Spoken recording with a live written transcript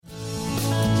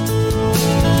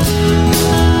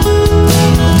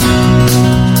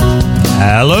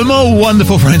Hello, my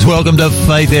wonderful friends. Welcome to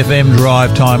Faith FM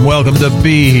Drive Time. Welcome to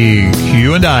Big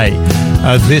Q&A.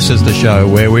 This is the show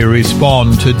where we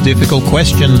respond to difficult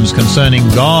questions concerning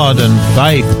God and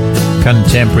faith,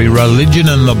 contemporary religion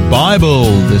and the Bible.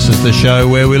 This is the show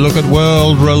where we look at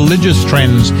world religious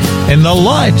trends in the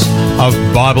light of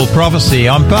Bible prophecy.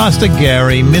 I'm Pastor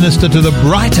Gary, minister to the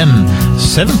Brighton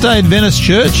Seventh-day Adventist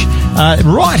Church,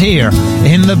 right here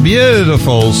in the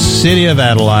beautiful city of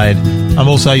Adelaide. I'm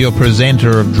also your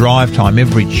presenter of Drive Time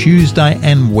every Tuesday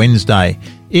and Wednesday.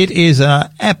 It is an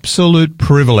absolute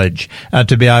privilege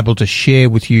to be able to share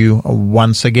with you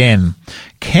once again.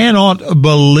 Cannot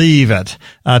believe it.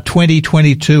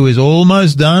 2022 is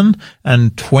almost done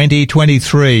and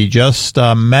 2023 just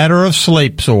a matter of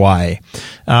sleeps away.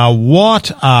 What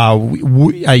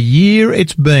a year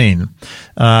it's been.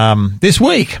 This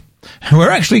week,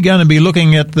 we're actually going to be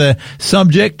looking at the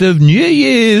subject of New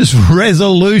Year's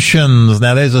resolutions.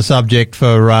 Now, there's a subject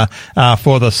for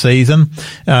the season.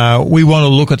 We want to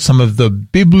look at some of the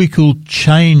biblical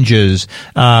changes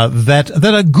that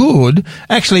are good,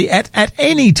 actually at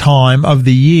any time of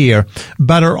the year,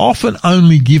 but are often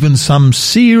only given some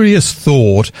serious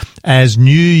thought as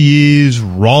New Year's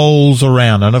rolls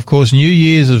around. And of course, New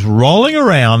Year's is rolling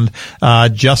around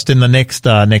just in the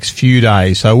next few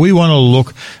days. So we want to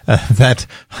look at that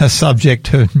subject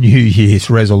to New Year's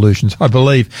resolutions. I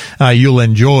believe you'll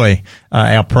enjoy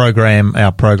our program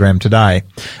today.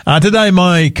 Today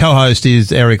my co-host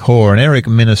is Eric Hoare, and Eric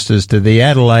ministers to the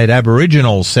Adelaide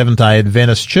Aboriginal Seventh-day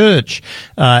Adventist Church.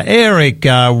 Eric,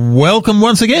 welcome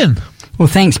once again. Well,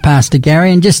 thanks, Pastor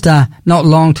Gary. And just not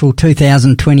long till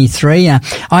 2023,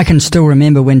 I can still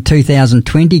remember when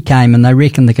 2020 came and they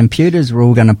reckoned the computers were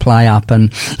all going to play up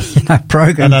and,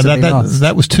 programs.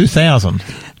 That was 2000.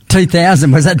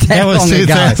 2000, was that long ago? That was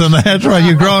 2000, that's right.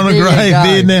 You're growing a grey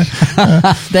beard now.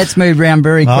 That's moved around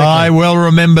very quickly. I well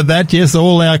remember that, yes.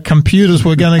 All our computers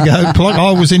were going to go clock.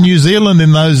 I was in New Zealand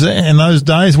in those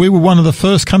days. We were one of the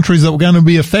first countries that were going to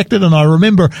be affected, and I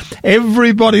remember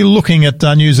everybody looking at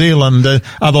New Zealand.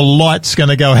 Are the lights going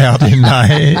to go out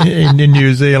in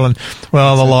New Zealand?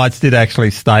 Well, the lights did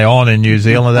actually stay on in New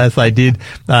Zealand, as they did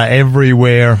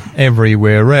everywhere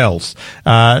else.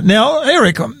 Now,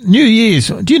 Eric, New Year's,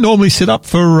 do you normally sit up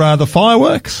for the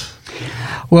fireworks?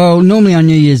 Well, normally on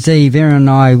New Year's Eve, Erin and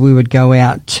I, we would go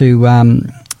out to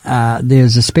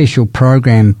there's a special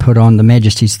program put on the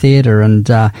Majesty's Theatre, and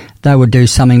they would do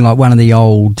something like one of the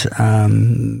old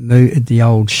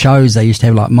shows they used to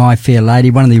have, like My Fair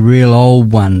Lady, one of the real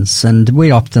old ones. And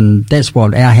we often, that's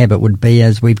what our habit would be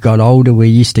as we've got older. We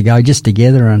used to go just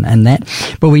together and that.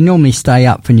 But we normally stay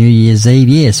up for New Year's Eve.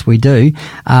 Yes, we do.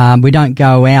 We don't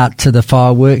go out to the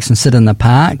fireworks and sit in the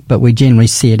park, but we generally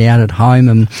see it out at home.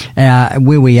 And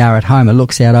where we are at home, it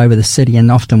looks out over the city,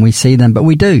 and often we see them. But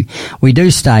we do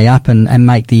stay up and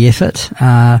make the effort.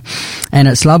 And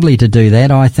it's lovely to do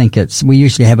that. I think we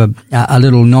usually have a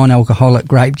little non-alcoholic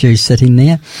grape juice sitting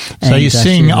there. So you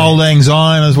sing Old Lang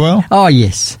Syne as well? Oh,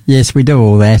 yes. Yes, we do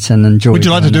all that and enjoy it. Would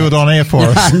you like to do it on air for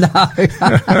us? No.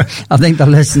 I think the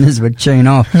listeners would tune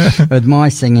off with my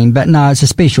singing. But no, it's a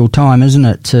special time, isn't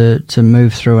it, to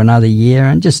move through another year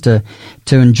and just to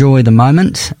enjoy the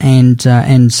moment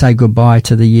and say goodbye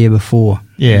to the year before.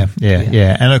 Yeah.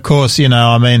 And of course,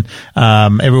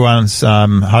 everyone's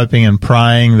hoping and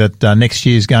praying that next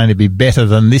year is going to be better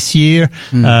than this year.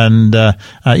 And,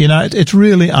 it's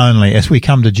really only as we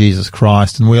come to Jesus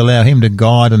Christ and we allow him to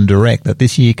guide and direct that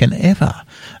this year can ever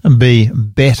be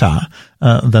better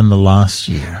than the last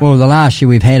year. Well, the last year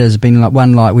we've had has been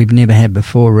like we've never had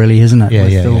before, really, isn't it?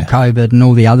 With all COVID and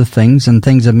all the other things, and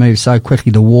things have moved so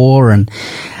quickly, the war and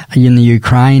in the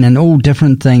Ukraine and all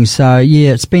different things. So,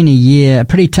 it's been a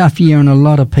pretty tough year on a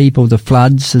lot of people, the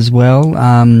floods as well,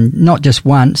 not just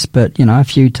once, but, a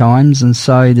few times. And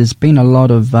so there's been a lot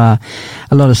of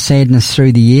sadness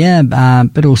through the year,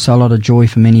 but also a lot of joy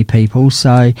for many people.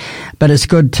 So, but it's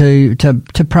good to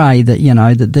pray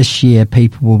that, that this year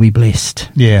people will be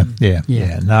blessed. Yeah.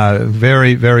 No,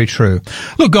 very, very true.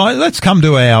 Look, guys, let's come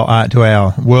to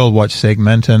our World Watch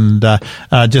segment, and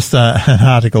just an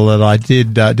article that I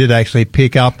did actually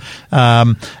pick up.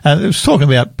 And it was talking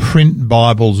about print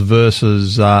Bibles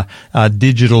versus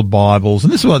digital Bibles,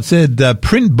 and this is what it said: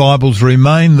 print Bibles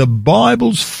remain the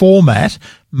Bible's format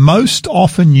most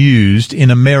often used in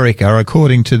America,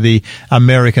 according to the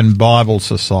American Bible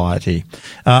Society.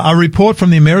 A report from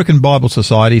the American Bible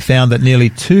Society found that nearly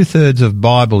 2/3 of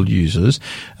Bible users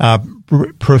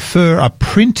prefer a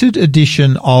printed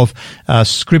edition of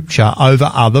Scripture over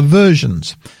other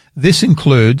versions. This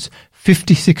includes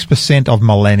 56% of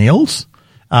millennials,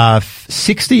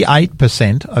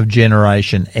 68% of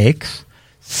Generation X,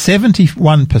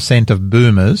 71% of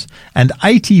boomers, and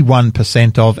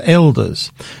 81% of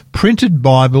elders. Printed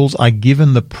Bibles are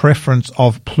given the preference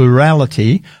of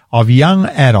plurality of young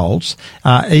adults,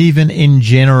 even in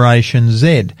Generation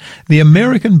Z. The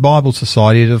American Bible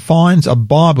Society defines a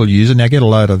Bible user, now get a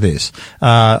load of this,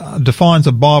 defines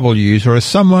a Bible user as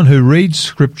someone who reads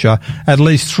Scripture at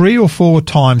least 3 or 4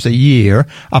 times a year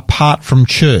apart from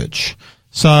church.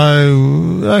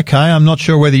 So, okay, I'm not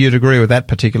sure whether you'd agree with that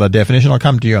particular definition. I'll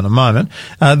come to you in a moment.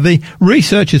 The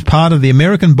research is part of the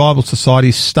American Bible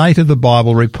Society's State of the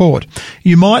Bible report.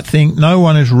 You might think no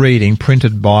one is reading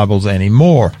printed Bibles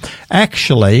anymore.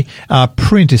 Actually,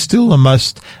 print is still the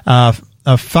most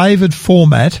favoured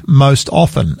format most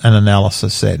often, an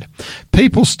analysis said.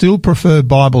 People still prefer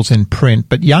Bibles in print,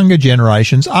 but younger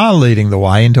generations are leading the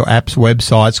way into apps,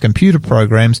 websites, computer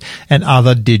programs, and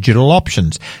other digital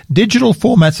options. Digital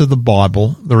formats of the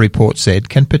Bible, the report said,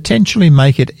 can potentially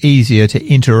make it easier to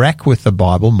interact with the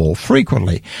Bible more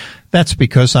frequently. That's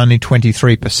because only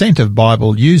 23% of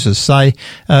Bible users say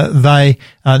they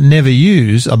never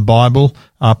use a Bible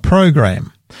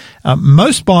program.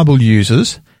 Most Bible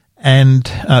users, and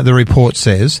the report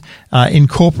says,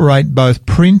 incorporate both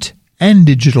print and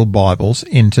digital Bibles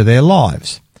into their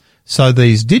lives. So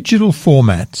these digital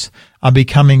formats are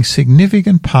becoming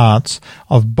significant parts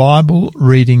of Bible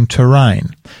reading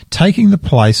terrain, taking the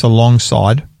place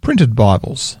alongside printed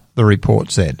Bibles, the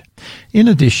report said. In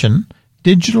addition,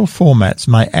 digital formats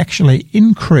may actually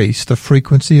increase the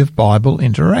frequency of Bible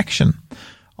interaction.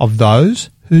 Of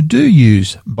those who do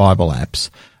use Bible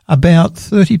apps, about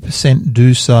 30%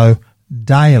 do so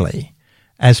daily,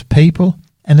 as people,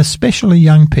 and especially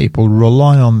young people,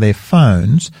 rely on their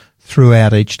phones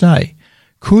throughout each day.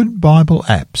 Could Bible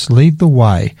apps lead the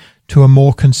way to a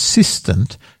more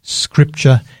consistent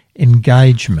Scripture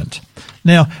engagement?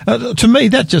 Now, to me,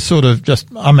 that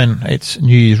it's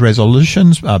New Year's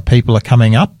resolutions. People are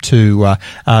coming up to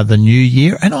the new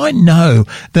year. And I know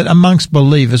that amongst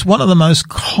believers, one of the most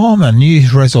common New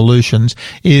Year's resolutions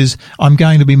is I'm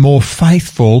going to be more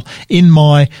faithful in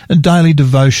my daily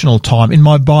devotional time, in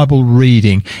my Bible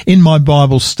reading, in my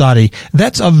Bible study.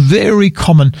 That's a very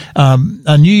common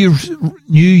New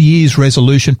Year's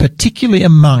resolution, particularly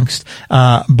amongst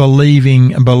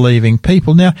believing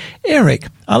people. Now, Eric,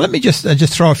 let me just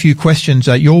throw a few questions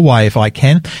your way, if I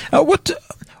can.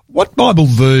 What Bible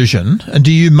version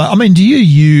do you? Do you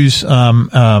use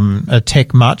a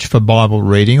tech much for Bible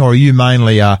reading, or are you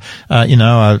mainly a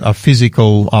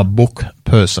physical book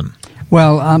person?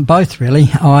 Well, both really.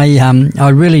 I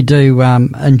really do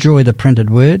enjoy the printed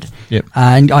word. Yep.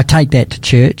 And I take that to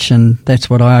church, and that's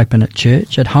what I open at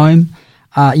church. At home,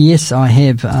 yes, I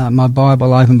have my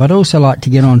Bible open, but I also like to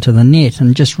get onto the net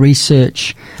and just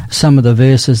research some of the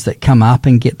verses that come up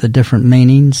and get the different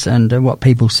meanings and what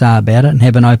people say about it, and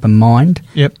have an open mind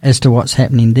as to what's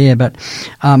happening there. But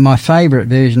my favourite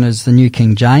version is the New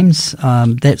King James.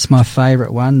 That's my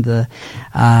favourite one.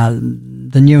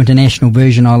 The New International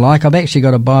Version I like. I've actually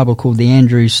got a Bible called the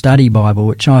Andrews Study Bible,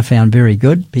 which I found very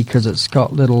good because it's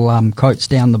got little quotes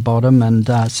down the bottom and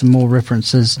some more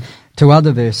references to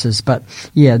other verses. But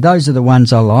yeah, those are the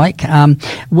ones I like.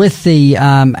 With the,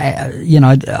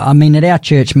 at our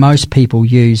church, most people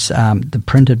use the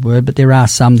printed word, but there are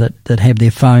some that have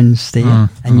their phones there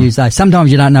and use those.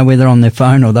 Sometimes you don't know whether they're on their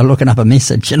phone or they're looking up a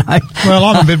message, Well,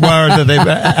 I'm a bit worried that they're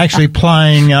actually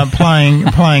playing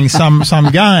some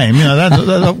game.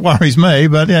 That worries me,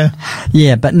 but yeah.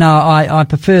 Yeah, but no, I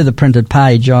prefer the printed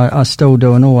page. I still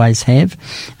do and always have.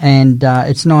 And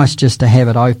it's nice just to have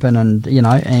it open and,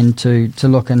 and to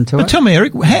look into it. Tell me,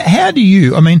 Eric, how do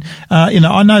you,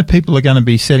 I know people are going to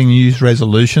be setting New Year's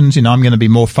resolutions, I'm going to be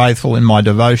more faithful in my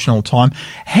devotional time.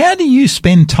 How do you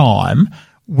spend time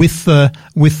with the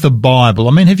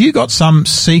Bible? Have you got some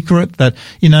secret that,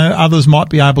 others might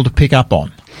be able to pick up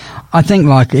on? I think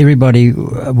like everybody,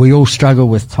 we all struggle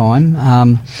with time.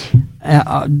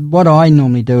 What I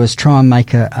normally do is try and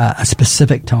make a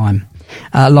specific time.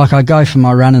 Like I go for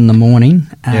my run in the morning.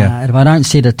 If I don't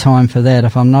set a time for that,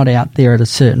 if I'm not out there at a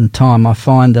certain time, I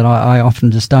find that I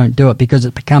often just don't do it because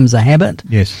it becomes a habit.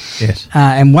 Yes.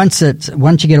 And once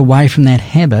you get away from that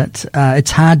habit,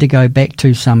 it's hard to go back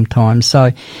to sometimes.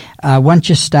 So once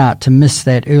you start to miss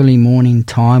that early morning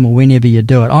time or whenever you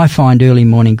do it, I find early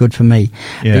morning good for me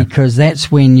because that's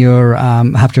when you're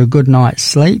after a good night's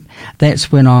sleep.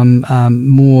 That's when my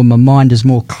mind is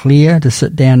more clear to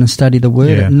sit down and study the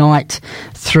Word. At night,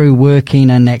 through working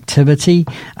and activity,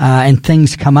 and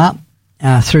things come up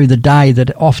through the day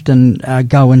that often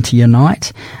go into your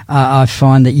night, I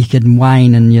find that you can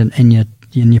wane in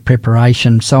in your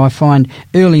preparation. So I find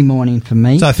early morning for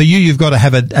me. So for you, you've got to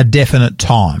have a definite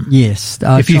time. Yes.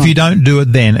 If you don't do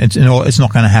it then, it's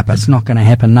not going to happen. It's not going to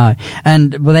happen, no.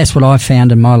 And well, that's what I've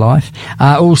found in my life.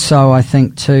 Also, I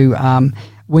think too,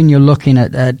 when you're looking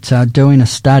at doing a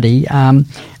study, and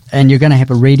you're going to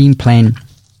have a reading plan,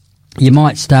 you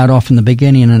might start off in the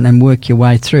beginning and work your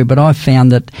way through, but I've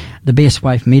found that the best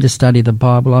way for me to study the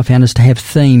Bible, I found, is to have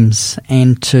themes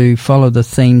and to follow the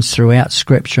themes throughout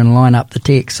Scripture and line up the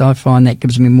text. I find that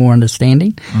gives me more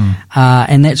understanding.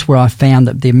 And that's where I found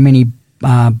that there are many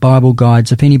Bible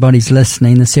guides. If anybody's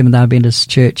listening, the Seventh-day Adventist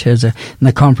Church and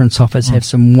the conference office have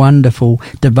some wonderful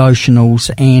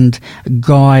devotionals and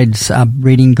guides,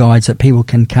 reading guides that people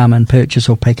can come and purchase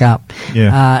or pick up.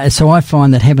 So I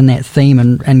find that having that theme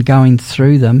and going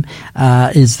through them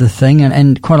is the thing.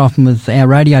 And quite often with our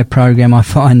radio program, I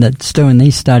find that doing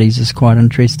these studies is quite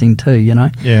interesting too, you know.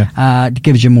 It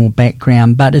gives you more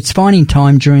background. But it's finding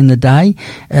time during the day.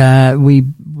 We're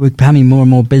becoming more and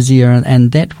more busier,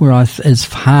 and that where is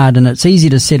hard. And it's easy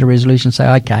to set a resolution and say,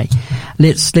 okay,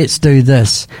 let's do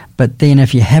this. But then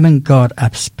if you haven't got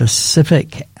a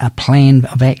specific plan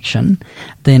of action,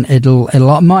 then it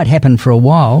might happen for a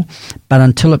while, but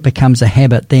until it becomes a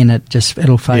habit, then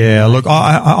it'll fade. Yeah, look,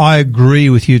 I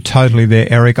agree with you totally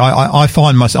there, Eric. I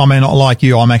find myself, like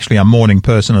you, I'm actually a morning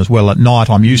person as well. At night,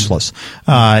 I'm useless.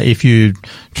 If you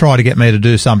try to get me to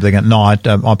do something at night,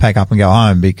 I pack up and go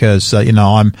home because, I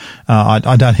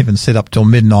don't even sit up till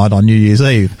midnight on New Year's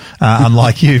Eve,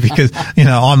 unlike you, because,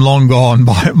 I'm long gone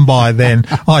by then.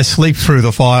 I sleep through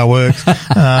the fireworks.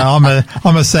 I'm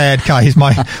a sad case.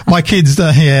 My kids,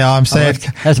 I'm sad.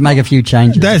 Has to make a few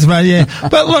changes.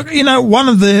 But look, one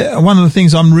of the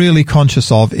things I'm really conscious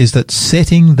of is that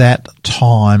setting that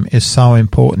time is so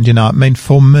important.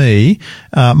 For me,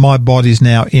 my body's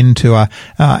now into a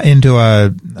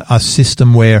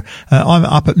system where I'm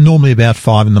up at normally about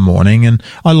 5 a.m, and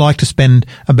I like to spend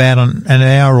about an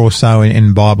hour or so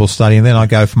in Bible study, and then I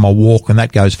go for my walk, and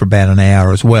that goes for about an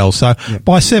hour as well. So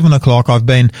by 7 o'clock, I've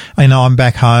been, I'm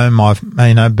back home. I've,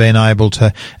 been able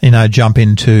to, jump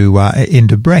into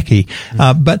brekkie.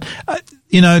 But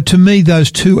to me,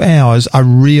 those 2 hours are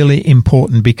really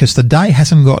important because the day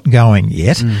hasn't got going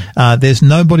yet. There's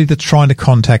nobody that's trying to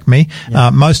contact me.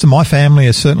 Most of my family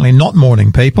are certainly not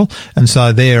morning people, and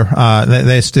so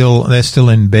they're still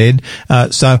in bed.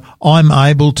 So I'm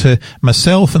able to,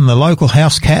 myself and the local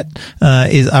house cat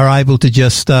are able to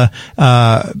just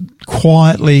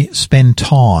quietly spend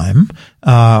time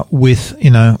with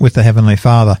the Heavenly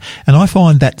Father. And I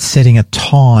find that setting a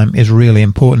time is really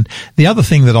important. The other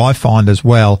thing that I find as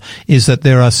well is that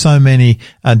there are so many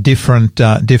different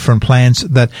plans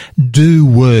that do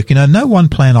work. No one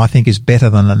plan I think is better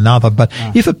than another, but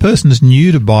if a person is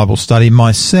new to Bible study,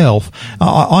 myself,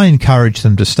 I encourage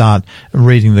them to start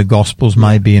reading the Gospels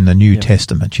maybe in the New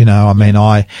Testament.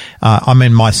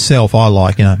 Myself, I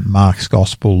like, Mark's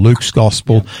Gospel, Luke's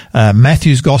Gospel,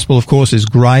 Matthew's Gospel, of course, is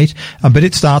great. But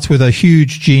it starts with a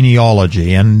huge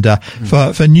genealogy, and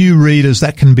for new readers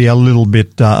that can be a little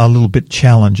bit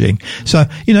challenging. So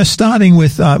starting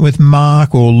with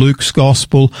Mark or Luke's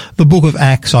Gospel, the Book of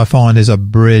Acts I find is a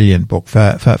brilliant book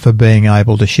for being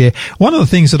able to share. One of the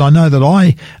things that I know that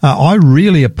I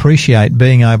really appreciate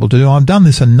being able to do, I've done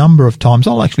this a number of times.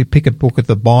 I'll actually pick a book of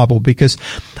the Bible because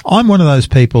I'm one of those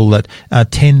people that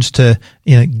tends to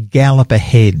gallop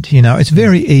ahead. It's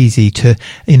very easy to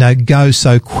go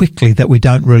so quickly that we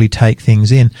don't really take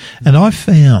things in. And I've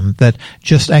found that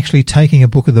just actually taking a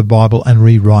book of the Bible and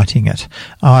rewriting it.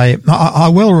 I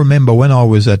well remember when I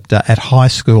was at high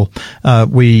school,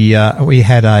 we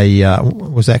had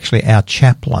was actually our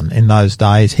chaplain in those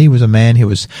days. He was a man who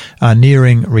was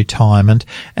nearing retirement,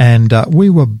 and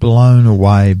we were blown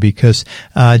away because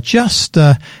just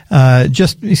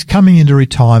he's coming into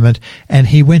retirement, and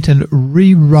he went and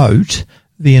rewrote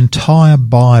the entire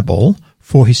Bible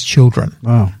for his children.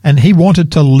 Wow. And he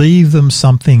wanted to leave them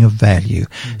something of value.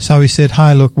 So he said,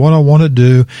 hey, look, what I want to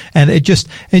do, and it just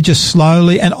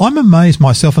slowly, and I'm amazed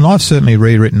myself, and I've certainly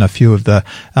rewritten a few of the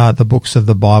books of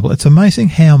the Bible. It's amazing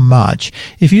how much,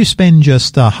 if you spend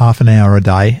just half an hour a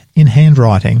day in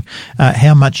handwriting,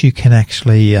 how much you can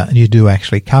actually, you do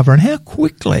actually cover, and how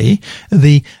quickly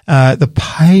the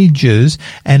pages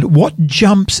and what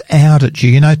jumps out at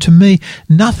you. To me,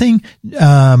 nothing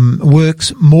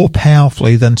works more powerfully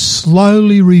than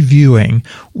slowly reviewing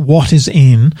what is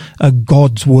in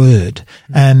God's Word.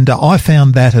 And I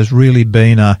found that has really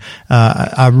been a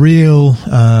real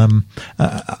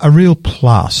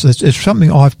plus. It's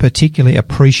something I've particularly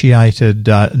appreciated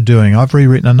doing. I've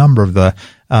rewritten a number of the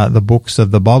the books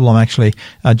of the Bible. I'm actually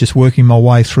just working my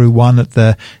way through one at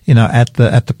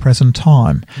the present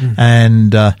time,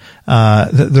 and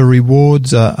the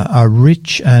rewards are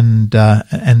rich and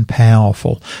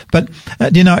powerful. But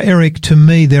Eric, to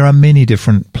me, there are many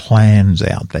different plans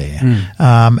out there,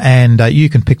 and you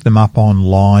can pick them up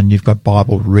online. You've got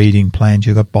Bible reading plans,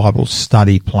 you've got Bible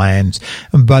study plans.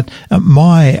 But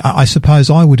I suppose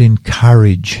I would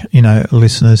encourage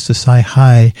listeners to say,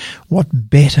 hey, what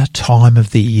better time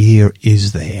of the year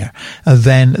is there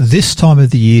than this time of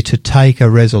the year to take a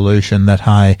resolution that,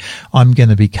 hey, I'm going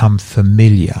to become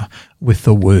familiar with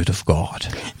the Word of God.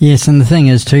 Yes, and the thing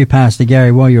is too, Pastor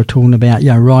Gary, while you're talking about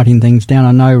writing things down,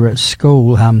 I know at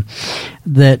school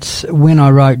that when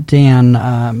I wrote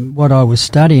down what I was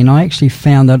studying, I actually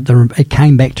found that it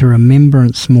came back to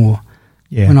remembrance more.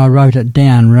 Yeah. When I wrote it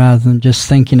down rather than just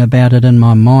thinking about it in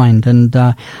my mind. And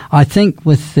I think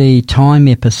with the time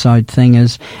episode thing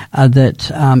is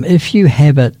that if you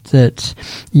have it that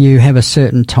you have a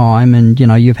certain time and,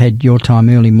 you've had your time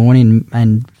early morning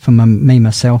and for me,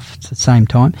 myself, at the same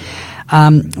time,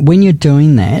 when you're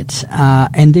doing that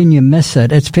and then you miss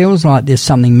it, it feels like there's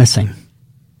something missing.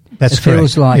 That's it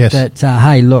feels like yes. that,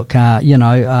 hey, look, and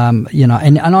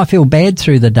I feel bad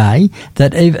through the day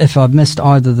that if I've missed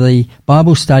either the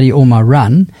Bible study or my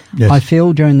run, yes. I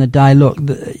feel during the day, look,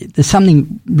 there's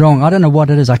something wrong. I don't know what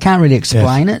it is. I can't really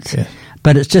explain it. Yes.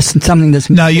 But it's just something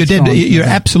that's... No, you're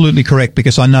absolutely correct,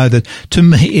 because I know that to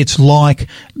me it's like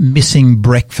missing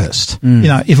breakfast.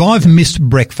 If I've missed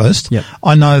breakfast, yep.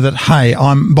 I know that, hey,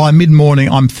 by mid-morning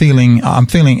I'm feeling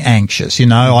anxious,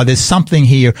 there's something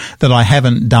here that I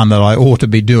haven't done that I ought to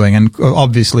be doing. And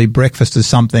obviously breakfast is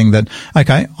something that,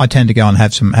 okay, I tend to go and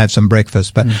have some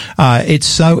breakfast, but it's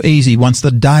so easy once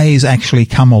the days actually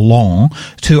come along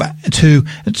to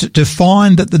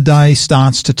find that the day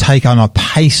starts to take on a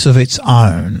pace of its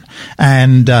own,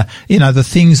 and the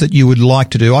things that you would like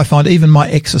to do. I find even my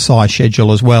exercise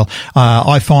schedule as well.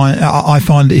 I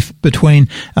find if between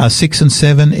 6 and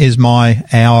 7 is my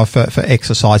hour for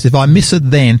exercise. If I miss it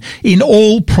then, in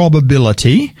all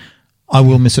probability, I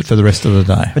will miss it for the rest of the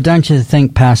day. But don't you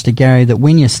think, Pastor Gary, that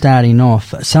when you're starting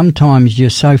off, sometimes you're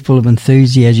so full of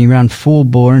enthusiasm, you run full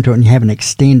bore into it and you have an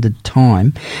extended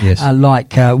time. Yes.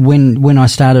 When I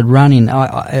started running,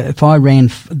 if I ran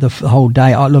the whole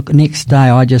day, next day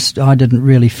I didn't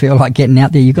really feel like getting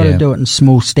out there. You've got to do it in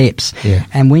small steps. Yeah.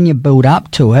 And when you build up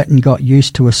to it and got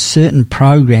used to a certain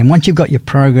program, once you've got your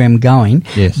program going,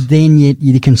 yes. then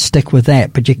you can stick with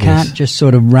that. But you can't just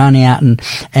sort of run out and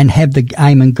have the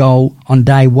aim and goal on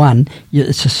day one.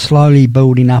 It's a slowly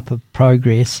building up of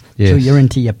progress till you're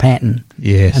into your pattern.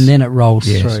 Yes. And then it rolls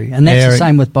through. And that's the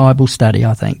same with Bible study,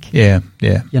 I think. Yeah.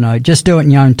 Just do it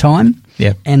in your own time.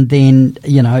 Yeah. And then,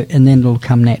 and then it'll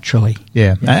come naturally.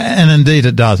 Yeah. And indeed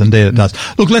it does.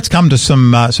 Look, let's come to some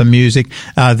music.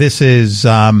 This is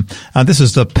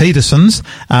the Petersons,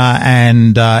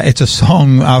 and it's a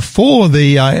song for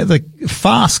the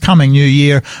fast coming new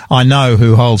year. I know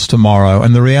who holds tomorrow,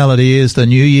 and the reality is the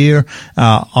new year,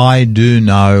 I do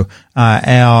know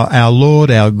our Lord,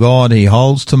 our God, He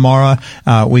holds tomorrow.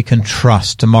 We can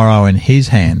trust tomorrow in His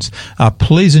hands.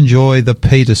 Please enjoy the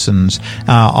Petersons.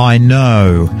 I know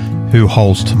who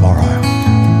holds tomorrow.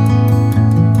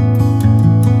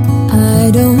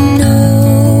 I don't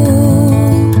know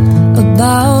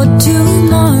about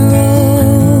tomorrow.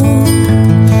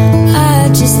 I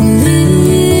just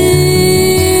live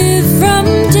from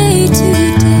day to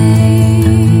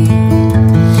day,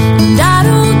 and I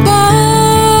don't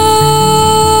borrow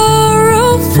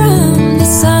from the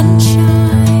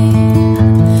sunshine,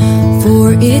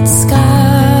 for its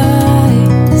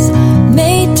skies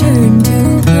may turn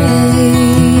to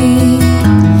gray,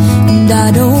 and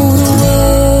I don't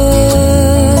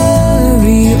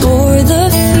worry o'er the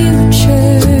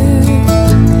future,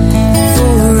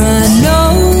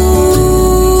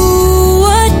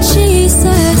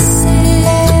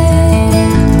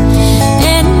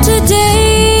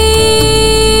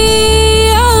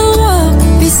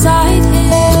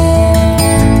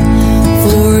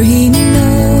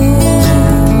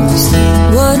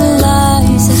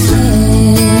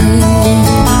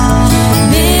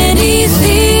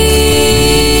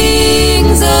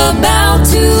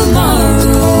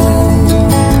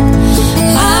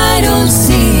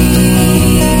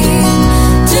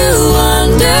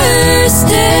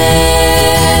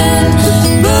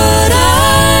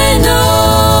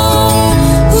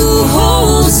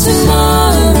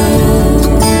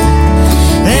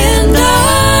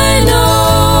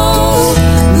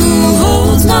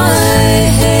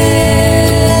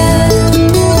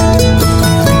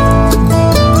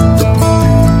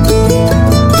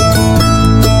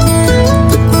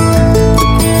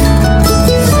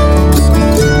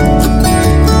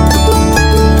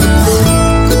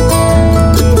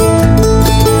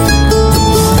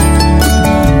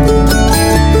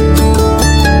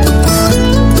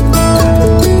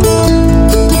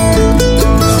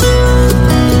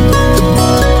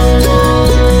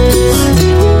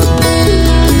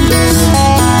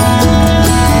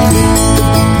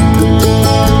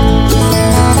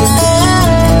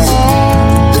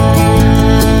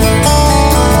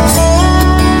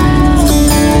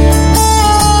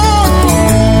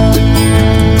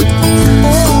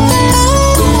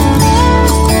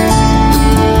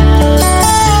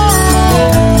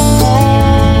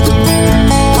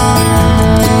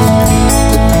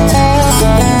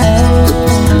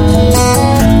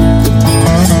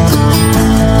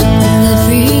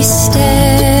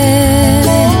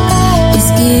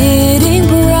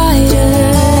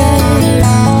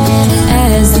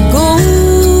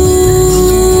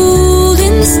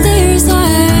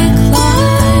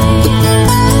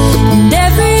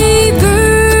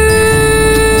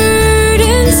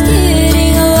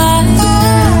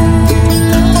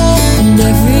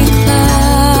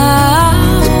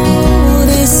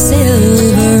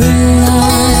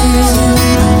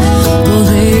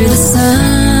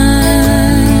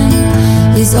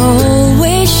 is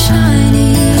always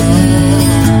shining.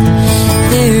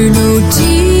 There no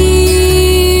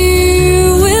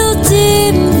tear will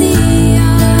dim the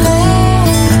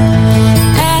eye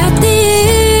at the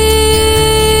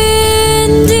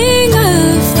ending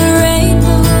of the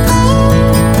rainbow,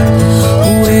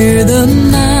 where the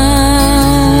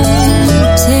mountains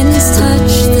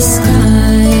touch the sky.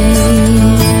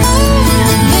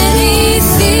 Many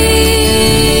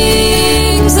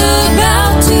things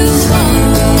about tomorrow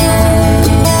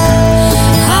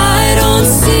I don't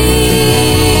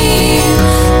seem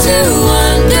to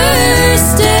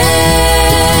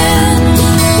understand,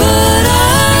 but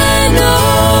I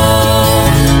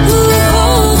know who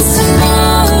holds tomorrow, and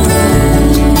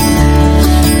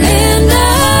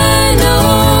I know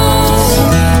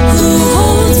who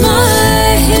holds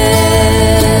my hand.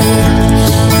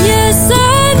 Yes,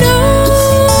 I know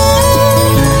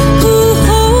who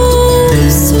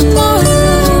holds tomorrow,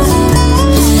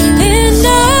 and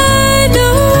I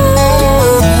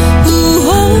know who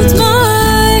holds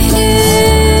my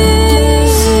hand.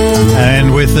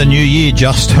 And with the new year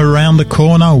just around the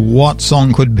corner, what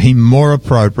song could be more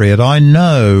appropriate? I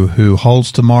know who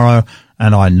holds tomorrow,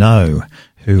 and I know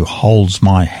who holds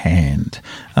my hand.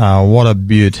 What a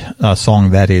beaut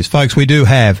song that is, folks. We do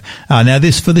have now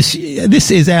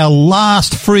this is our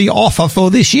last free offer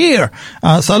for this year.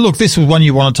 So look, this is one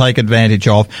you want to take advantage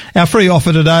of. Our free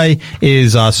offer today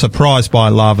is Surprised by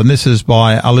Love, and this is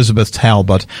by Elizabeth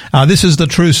Talbot. This is the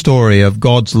true story of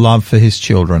God's love for his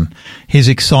children, his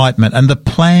excitement, and the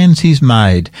plans he's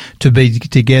made to be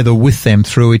together with them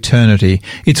through eternity.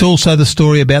 It's also the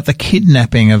story about the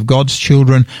kidnapping of God's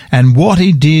children and what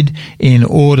he did in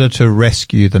order to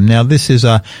rescue them. Now, this is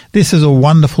a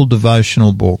wonderful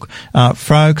devotional book.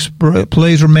 Folks,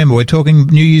 please remember, we're talking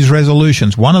New Year's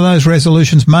resolutions. One of those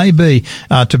resolutions may be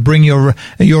to bring your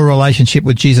relationship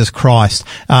with Jesus Christ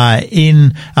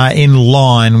in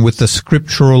line with the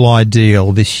scriptural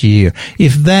ideal this year.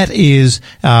 If that is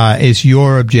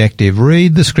your objective,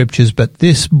 read the scriptures, but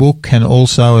this book can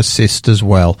also assist as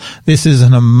well. This is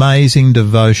an amazing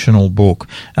devotional book.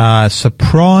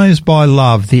 Surprised by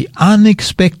Love, the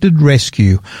unexpected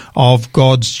rescue of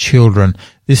God's children.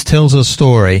 This tells a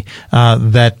story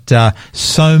that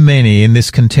so many in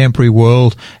this contemporary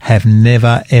world have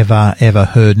never, ever, ever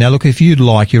heard. Now, look, if you'd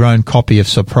like your own copy of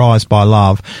Surprised by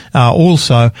Love,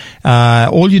 also,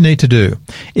 all you need to do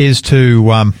is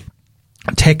to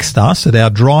text us at our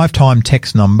drive time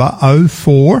text number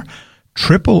 04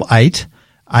 888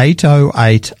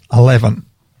 808 11.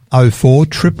 04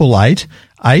 888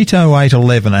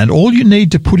 80811, and all you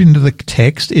need to put into the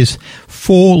text is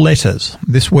 4 letters.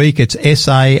 This week it's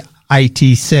SA87,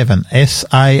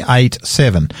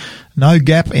 SA87. No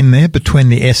gap in there between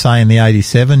the SA and the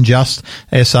 87, just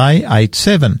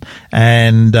SA87.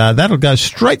 And that'll go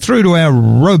straight through to our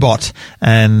robot.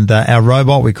 And our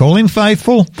robot, we call him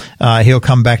Faithful. He'll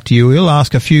come back to you. He'll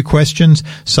ask a few questions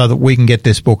so that we can get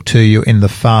this book to you in the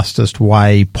fastest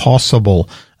way possible.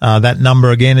 That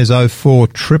number again is 04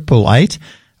 888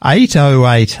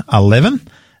 808 11.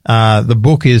 The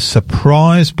book is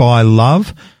Surprised by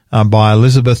Love by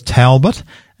Elizabeth Talbot,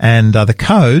 and the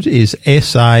code is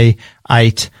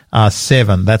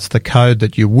SA87. That's the code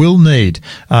that you will need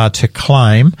to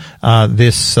claim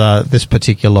this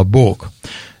particular book.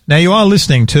 Now, you are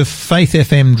listening to Faith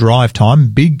FM Drive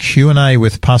Time, Big Q&A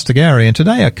with Pastor Gary, and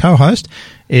today our co-host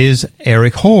is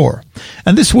Eric Hoare.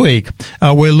 And this week,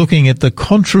 we're looking at the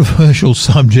controversial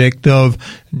subject of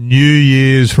New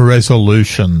Year's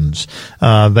resolutions.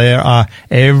 There are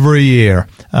every year,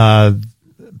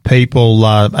 people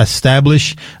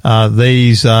establish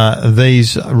these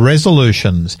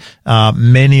resolutions.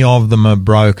 Many of them are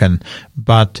broken,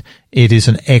 but it is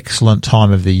an excellent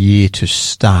time of the year to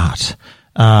start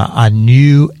a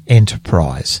new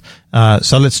enterprise.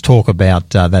 So let's talk about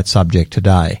that subject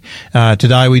today.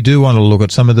 Today we do want to look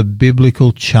at some of the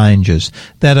biblical changes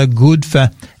that are good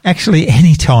for actually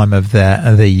any time of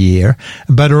the year,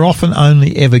 but are often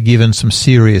only ever given some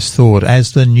serious thought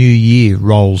as the new year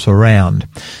rolls around.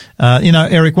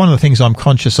 Eric, one of the things I'm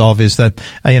conscious of is that,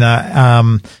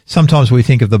 sometimes we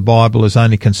think of the Bible as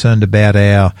only concerned about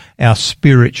our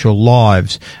spiritual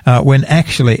lives, when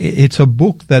actually it's a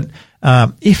book that,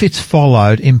 if it's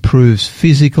followed, improves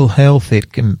physical health,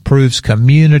 it improves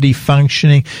community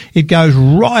functioning, it goes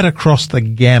right across the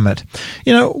gamut.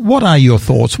 What are your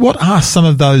thoughts? What are some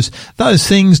of those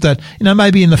things that,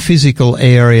 maybe in the physical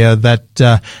area that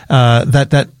the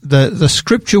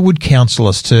scripture would counsel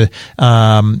us to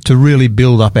really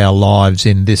build up our lives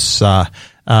in this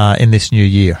new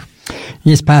year?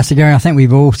 Yes, Pastor Gary, I think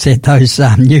we've all set those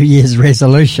New Year's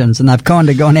resolutions, and they've kind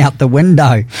of gone out the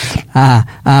window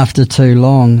after too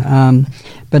long.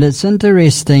 But it's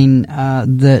interesting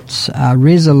that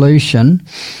resolution,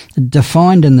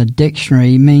 defined in the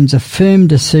dictionary, means a firm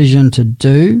decision to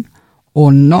do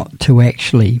or not to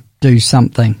actually do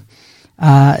something.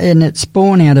 And it's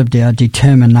born out of our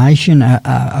determination,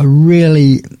 a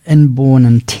really inborn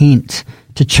intent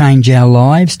to change our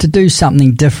lives, to do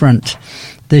something different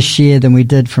this year than we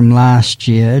did from last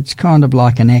year. It's kind of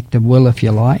like an act of will, if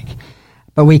you like.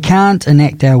 But we can't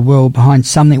enact our will behind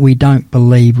something we don't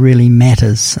believe really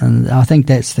matters. And I think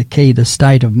that's the key, the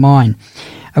state of mind.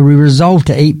 We resolve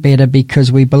to eat better because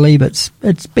we believe it's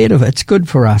better, it's good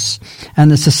for us.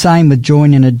 And it's the same with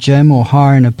joining a gym or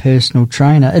hiring a personal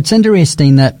trainer. It's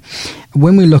interesting that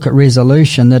when we look at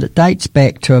resolution, that it dates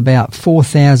back to about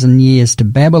 4,000 years to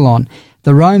Babylon.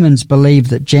 The Romans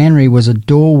believed that January was a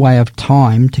doorway of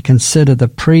time to consider the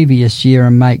previous year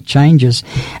and make changes,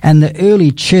 and the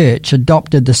early church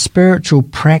adopted the spiritual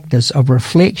practice of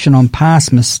reflection on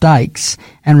past mistakes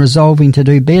and resolving to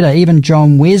do better. Even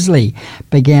John Wesley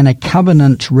began a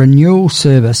covenant renewal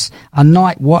service, a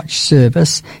night watch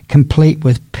service, complete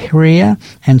with prayer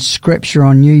and scripture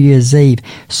on New Year's Eve,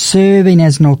 serving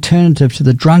as an alternative to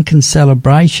the drunken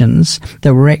celebrations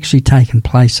that were actually taking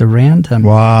place around him.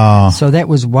 Wow. So that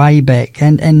was way back,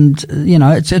 and you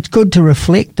know, it's good to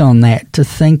reflect on that, to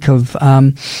think of,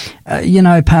 you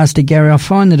know, Pastor Gary, I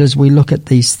find that as we look at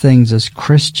these things as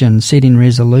Christians, setting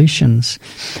resolutions,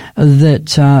 that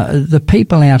the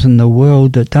people out in the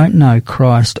world that don't know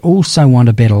Christ also want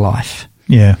a better life.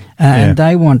 Yeah. And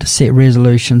they want to set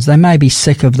resolutions. They may be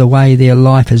sick of the way their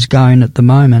life is going at the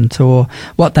moment or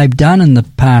what they've done in the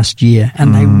past year,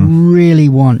 and they really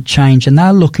want change, and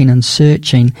they're looking and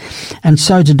searching. And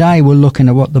so today we're looking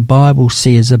at what the Bible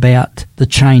says about the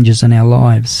changes in our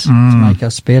lives to make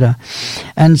us better.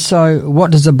 And so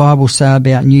what does the Bible say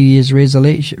about New Year's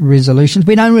resolutions?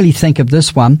 We don't really think of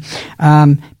this one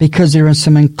because there's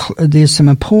some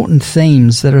important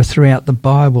themes that are throughout the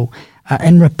Bible.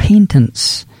 And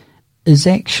repentance is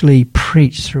actually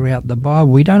preached throughout the Bible.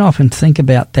 We don't often think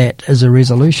about that as a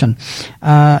resolution.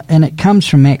 And it comes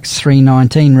from Acts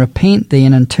 3:19. Repent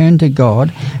then and turn to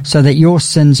God so that your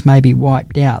sins may be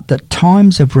wiped out, that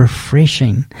times of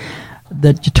refreshing,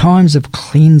 that times of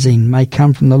cleansing may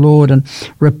come from the Lord. And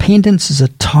repentance is a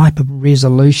type of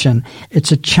resolution.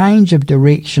 It's a change of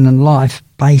direction in life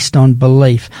based on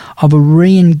belief, of a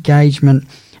re-engagement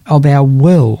of our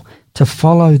will to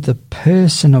follow the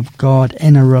person of God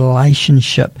in a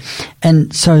relationship.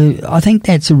 And so I think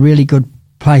that's a really good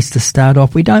place to start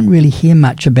off. We don't really hear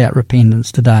much about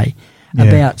repentance today,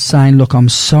 about saying, look, I'm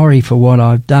sorry for what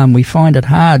I've done. We find it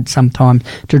hard sometimes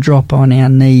to drop on our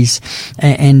knees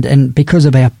and because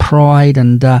of our pride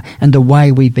and the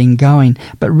way we've been going.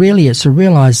 But really it's a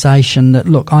realization that,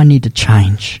 look, I need to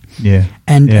change. Yeah.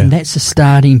 And that's the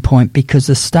starting point, because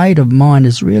the state of mind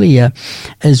is really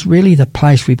the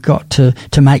place we've got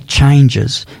to make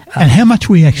changes. And how much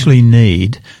we actually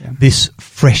need this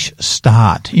fresh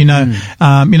start. You know,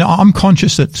 I'm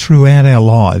conscious that throughout our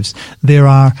lives there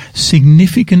are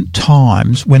significant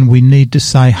times when we need to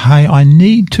say, hey, I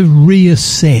need to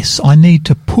reassess. I need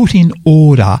to put in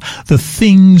order the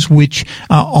things which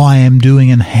I am doing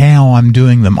and how I'm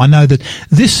doing them. I know that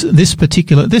this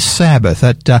Sabbath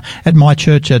at my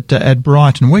church at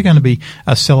Brighton, we're going to be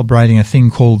celebrating a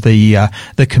thing called the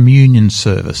communion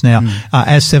service. Now,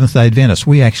 as Seventh-day Adventists,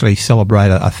 we actually celebrate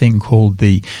a thing called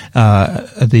the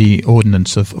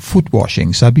ordinance of foot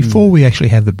washing. So before we actually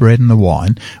have the bread and the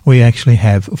wine, we actually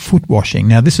have foot washing.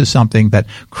 Now, this is something that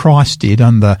Christ did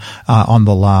on the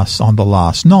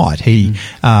last night. He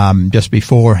just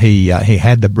before he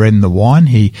had the bread and the wine,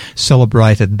 he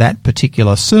celebrated that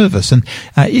particular service. And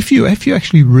if you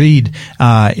actually read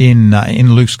in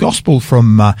Luke's Gospel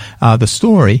from the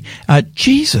story,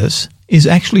 Jesus is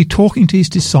actually talking to his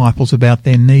disciples about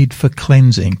their need for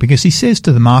cleansing, because he says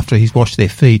to them after he's washed their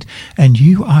feet, and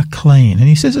you are clean. And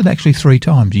he says it actually 3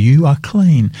 times, you are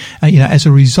clean. As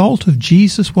a result of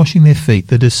Jesus washing their feet,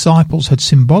 the disciples had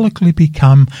symbolically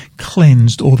become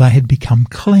cleansed, or they had become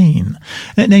clean.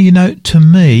 Now, to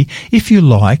me, if you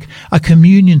like, a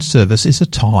communion service is a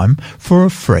time for a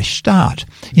fresh start.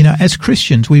 As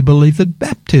Christians, we believe that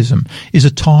baptism is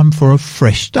a time for a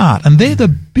fresh start, and they're the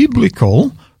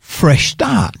biblical fresh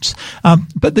starts.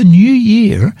 But the new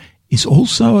year is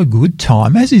also a good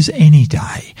time, as is any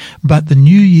day. But the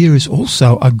new year is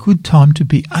also a good time to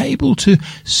be able to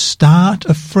start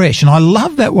afresh. And I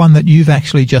love that one that you've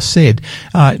actually just said,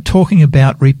 talking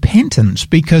about repentance,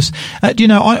 because,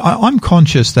 I'm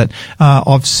conscious that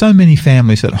of so many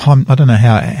families that, I don't know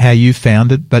how you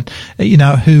found it, but,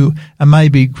 who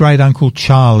maybe great Uncle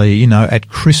Charlie, at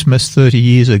Christmas 30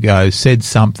 years ago said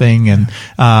something and,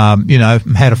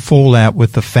 had a fallout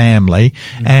with the family,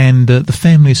 and the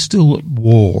family is still at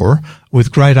war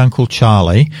with great Uncle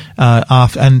Charlie,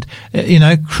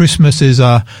 Christmas is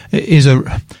a,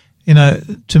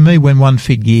 to me, when one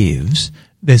forgives,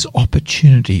 there's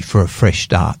opportunity for a fresh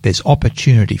start. There's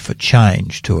opportunity for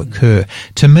change to occur.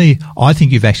 To me, I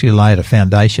think you've actually laid a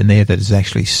foundation there that is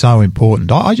actually so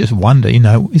important. I just wonder,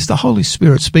 is the Holy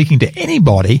Spirit speaking to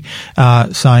anybody,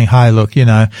 saying, hey, look,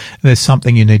 there's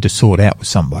something you need to sort out with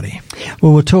somebody?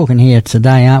 Well, we're talking here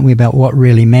today, aren't we, about what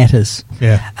really matters.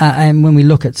 Yeah. And when we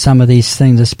look at some of these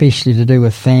things, especially to do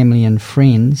with family and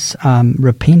friends,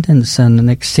 repentance and an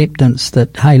acceptance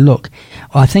that, hey, look,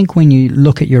 I think when you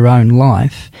look at your own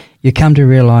life, you come to a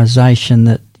realisation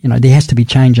that, there has to be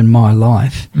change in my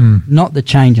life, not the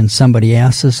change in somebody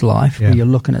else's life where you're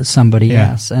looking at somebody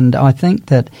else. And I think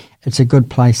that it's a good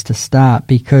place to start,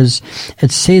 because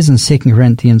it says in 2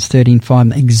 Corinthians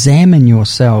 13:5, examine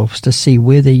yourselves to see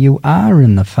whether you are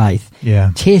in the faith. Yeah.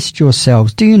 Test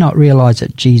yourselves. Do you not realise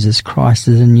that Jesus Christ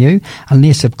is in you?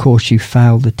 Unless, of course, you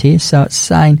fail the test. So it's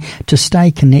saying to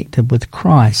stay connected with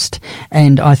Christ.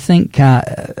 And I think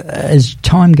as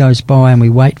time goes by and we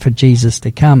wait for Jesus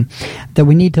to come, that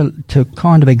we need to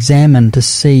kind of examine to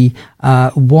see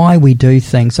why we do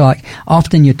things. Like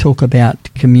often you talk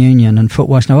about communion and foot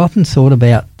washing. I've often thought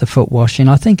about the foot washing.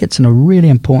 I think it's a really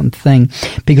important thing,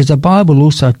 because the Bible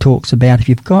also talks about if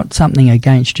you've got something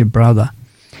against your brother,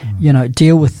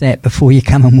 deal with that before you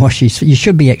come and wash his feet. You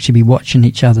should actually be washing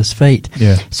each other's feet.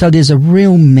 Yeah. So there's a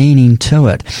real meaning to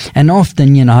it. And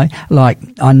often, like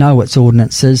I know it's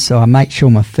ordinances, so I make sure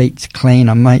my feet's clean.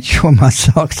 I make sure my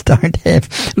socks don't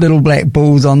have little black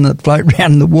balls on that float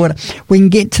around in the water. We can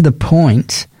get to the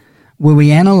point where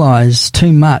we analyse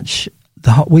too much.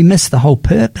 We miss the whole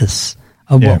purpose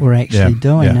of what we're actually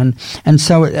doing. Yeah. And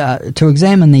so to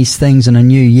examine these things in a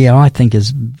new year, I think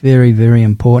is very, very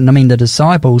important. I mean, the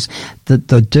disciples, the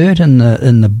dirt in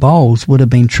the bowls would have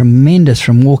been tremendous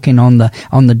from walking on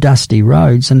the dusty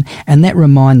roads, and that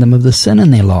remind them of the sin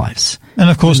in their lives. And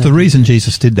of course, the reason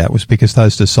Jesus did that was because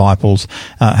those disciples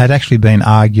had actually been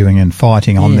arguing and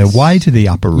fighting on their way to the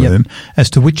upper room as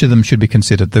to which of them should be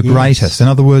considered the greatest. In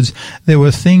other words, there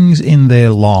were things in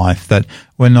their life that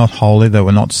were not holy, they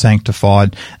were not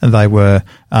sanctified, and they were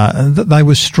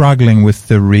struggling with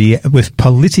with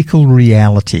political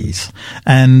realities.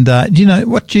 And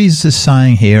what Jesus is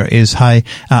saying here is, hey,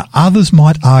 others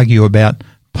might argue about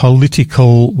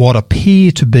what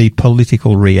appear to be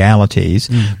political realities,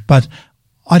 but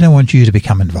I don't want you to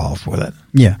become involved with it.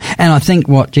 Yeah. And I think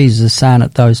what Jesus is saying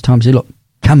at those times is, look,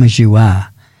 come as you are.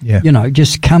 Yeah.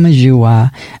 Just come as you are,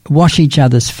 wash each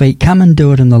other's feet, come and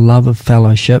do it in the love of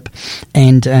fellowship,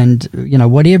 and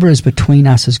whatever is between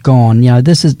us is gone.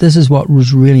 This is what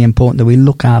was really important, that we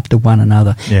look after one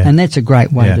another. Yeah. And that's a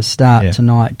great way to start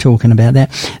tonight, talking about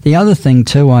that. The other thing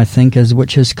too, I think,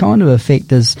 which has kind of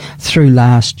affected us through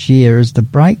last year, is the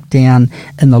breakdown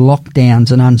in the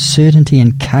lockdowns and uncertainty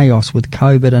and chaos with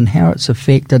COVID, and how it's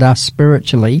affected us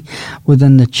spiritually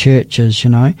within the churches.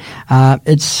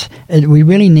 We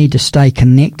really need to stay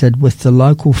connected with the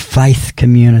local faith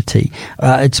community.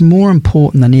 It's more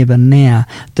important than ever now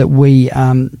that we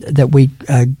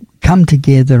come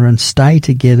together and stay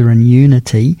together in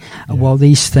unity while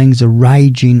these things are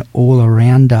raging all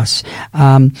around us.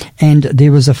 And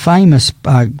there was a famous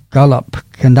Gallup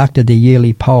conducted their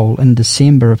yearly poll in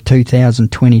December of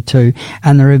 2022,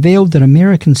 and they revealed that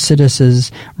American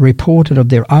citizens reported of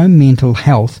their own mental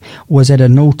health was at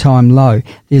an all-time low.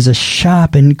 There's a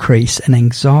sharp increase in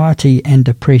anxiety and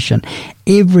depression.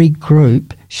 Every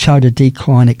group showed a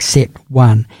decline except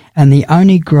one, and the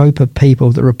only group of people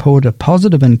that reported a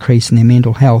positive increase in their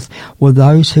mental health were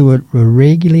those who were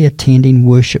regularly attending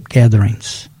worship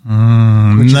gatherings.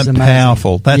 That's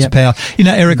powerful. That's powerful.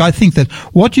 Eric, I think that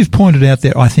what you've pointed out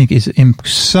there, I think, is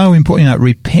so important.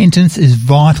 Repentance is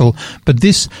vital, but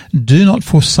this "do not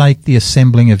forsake the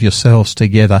assembling of yourselves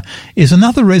together" is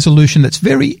another resolution that's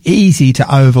very easy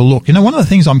to overlook. One of the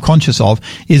things I'm conscious of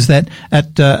is that as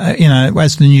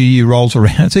the new year rolls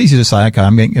around, it's easy to say, okay,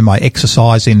 I'm getting my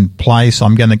exercise in place.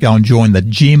 I'm going to go and join the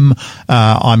gym.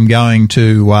 I'm going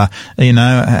to,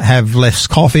 have less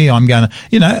coffee. I'm going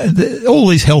to, all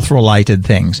these health-related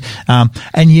things.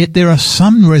 And yet there are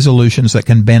some resolutions that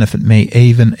can benefit me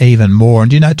even more.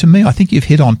 And, to me, I think you've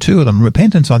hit on two of them.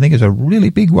 Repentance, I think, is a really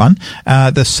big one.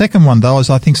 The second one, though, is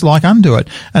I think is like unto it.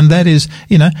 And that is,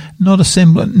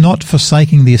 not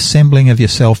forsaking the assembling of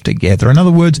yourself together. In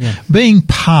other words, being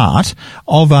part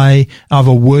of a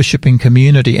worshipping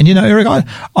community. And, Eric,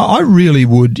 I really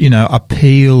would,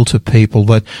 appeal to people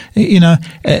that,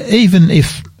 even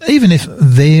if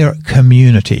their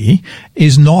community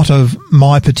is not of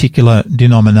my particular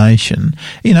denomination,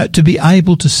 to be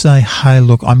able to say, hey,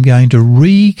 look, I'm going to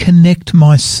reconnect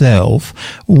myself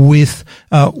with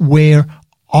where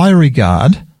I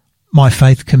regard my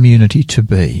faith community to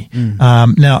be.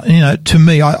 Now, to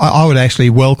me, I would actually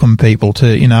welcome people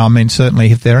to,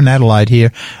 certainly if they're in Adelaide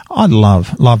here, I'd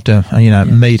love to,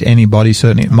 meet anybody,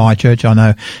 certainly at my church. I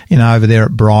know, over there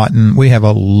at Brighton, we have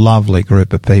a lovely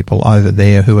group of people over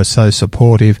there who are so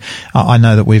supportive. I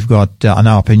know that we've got, I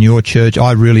know up in your church,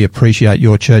 I really appreciate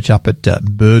your church up at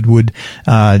Birdwood,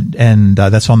 and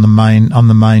that's on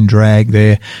the main drag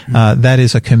there. That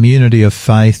is a community of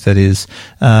faith that is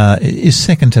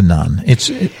second to none.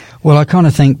 Well, I kind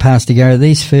of think, Pastor Gary,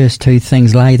 these first two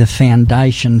things lay the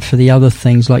foundation for the other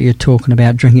things, like you're talking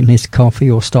about drinking less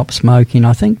coffee or stop smoking.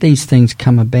 I think these things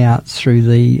come about through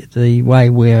the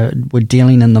way we're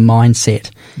dealing in the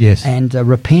mindset. Yes. And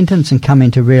repentance and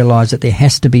coming to realise that there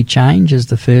has to be change is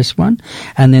the first one.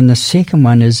 And then the second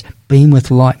one is being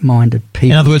with like-minded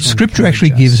people. In other words, Scripture actually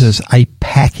gives us a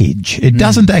package. It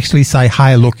doesn't actually say,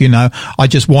 hey, look, I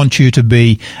just want you to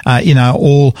be, I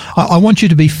want you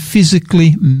to be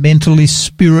physically, mentally,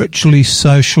 spiritually,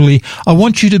 socially. I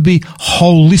want you to be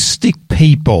holistic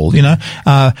people,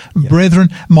 Brethren,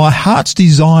 my heart's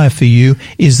desire for you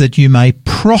is that you may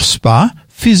prosper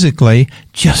physically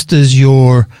just as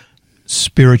your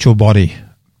spiritual body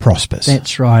prospers.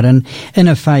 That's right. And in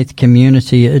a faith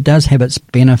community, it does have its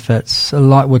benefits,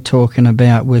 like we're talking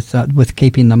about with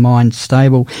keeping the mind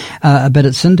stable. But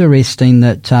it's interesting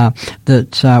that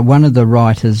one of the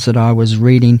writers that I was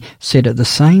reading said at the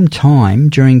same time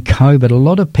during COVID, a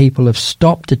lot of people have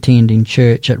stopped attending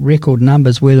church at record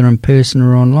numbers, whether in person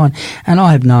or online. And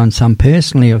I have known some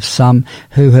personally of some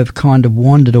who have kind of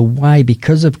wandered away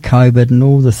because of COVID and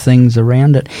all the things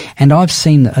around it. And I've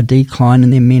seen a decline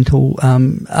in their mental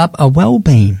a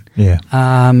well-being. Yeah.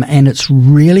 And it's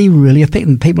really, really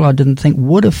affecting people I didn't think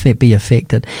would be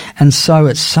affected. And so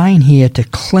it's saying here to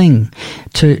cling,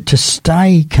 to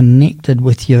stay connected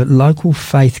with your local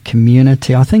faith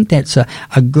community. I think that's a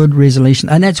good resolution.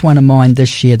 And that's one of mine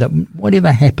this year, that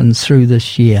whatever happens through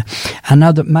this year,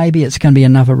 maybe it's going to be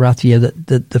another rough year,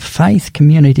 that the faith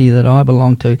community that I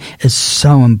belong to is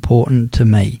so important to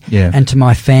me and to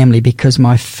my family, because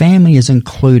my family is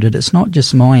included. It's not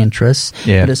just my interests,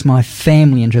 but it's my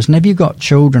family interests. And if you've got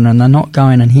children and they're not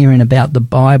going and hearing about the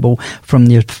Bible from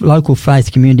their local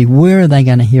faith community, where are they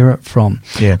going to hear it from?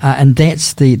 And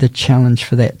that's the challenge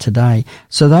for that today.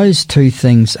 So those two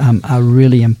things are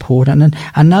really important. And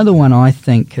another one I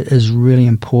think is really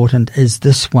important is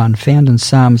this one, found in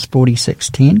Psalms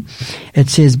 46:10. It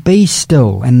says, "Be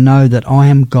still and know that I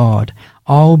am God.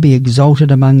 I'll be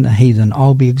exalted among the heathen.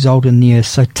 I'll be exalted in the earth."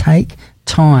 So take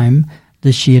time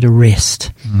this year to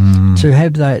rest, to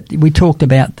have that. We talked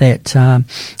about that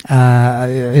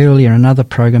earlier in another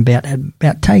program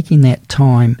about taking that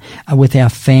time with our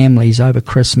families over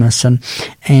Christmas, and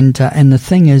the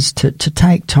thing is to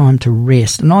take time to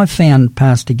rest. And I found,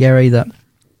 Pastor Gary, that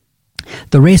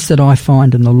the rest that I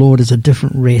find in the Lord is a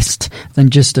different rest than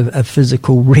just a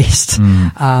physical rest.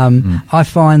 I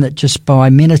find that just by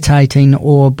meditating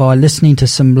or by listening to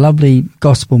some lovely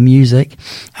gospel music,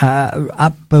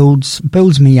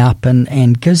 builds me up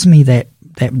and gives me that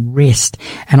rest.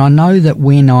 And I know that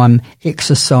when I'm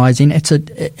exercising,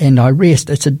 and I rest,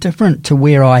 it's a different to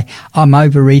where I'm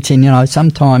overeating.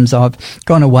 Sometimes I've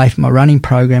gone away from my running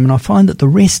program, and I find that the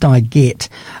rest I get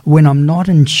when I'm not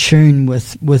in tune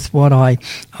with what I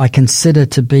consider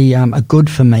to be good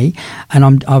for me,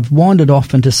 and I've wandered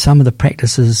off into some of the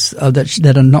practices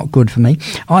that are not good for me,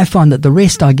 I find that the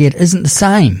rest I get isn't the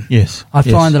same. Yes. I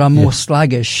find that I'm more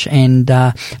sluggish, and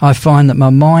I find that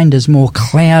my mind is more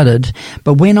clouded.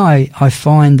 But when I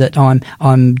find that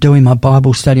I'm doing my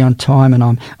Bible study on time,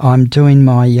 and I'm doing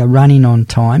my running on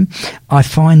time, I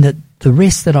find that the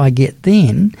rest that I get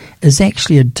then is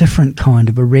actually a different kind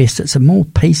of a rest. It's a more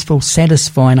peaceful,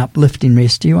 satisfying, uplifting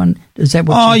rest. Is that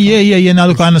what? Oh, yeah. No,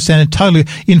 look, I understand it totally.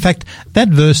 In fact, that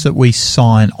verse that we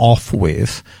sign off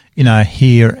with,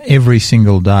 here every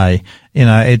single day,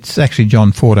 it's actually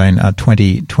John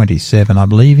 14:27. I'm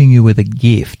leaving you with a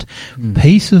gift,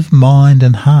 peace of mind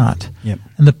and heart. Yep.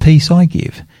 And the peace I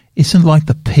give isn't like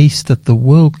the peace that the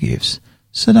world gives.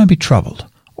 So don't be troubled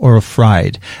or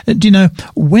afraid. Do you know,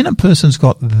 when a person's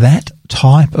got that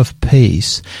type of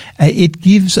peace, it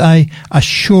gives a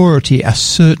surety, a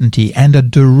certainty, and a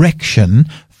direction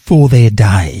for their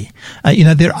day.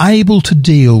 They're able to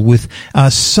deal with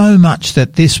so much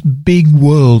that this big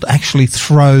world actually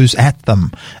throws at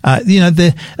them.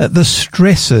 The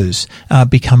stresses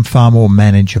become far more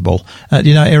manageable.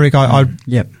 Eric,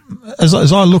 Yep. As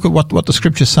I look at what the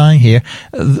scripture's saying here,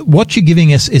 what you're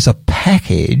giving us is a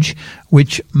package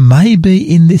which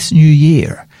maybe in this new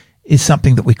year is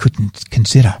something that we couldn't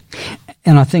consider.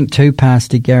 And I think too,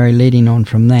 Pastor Gary, leading on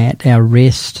from that, our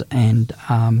rest and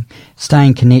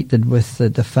staying connected with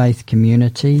the faith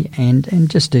community and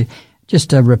just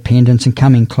a repentance and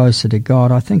coming closer to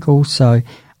God, I think also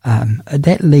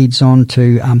that leads on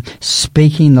to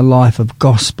speaking the life of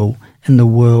gospel in the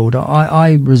world.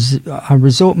 I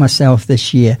resort myself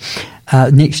next year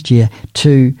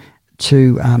to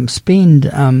spend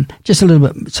just a little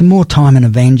bit, some more time in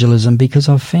evangelism, because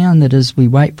I've found that as we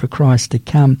wait for Christ to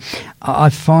come, I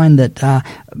find that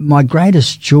my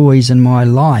greatest joys in my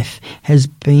life has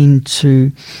been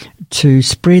to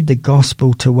spread the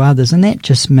gospel to others, and that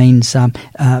just means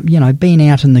being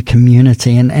out in the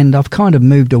community, and I've kind of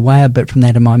moved away a bit from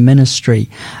that in my ministry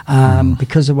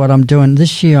because of what I'm doing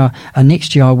this year.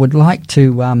 Next year I would like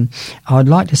to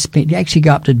actually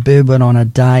go up to Durban on a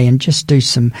day and just do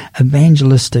some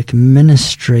evangelistic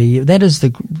ministry. That is the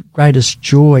greatest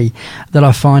joy that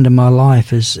I find in my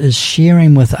life, is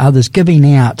sharing with others,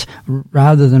 giving out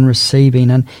rather than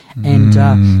receiving, and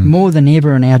more than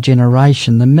ever in our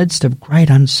generation, the midst of great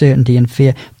uncertainty and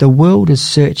fear, the world is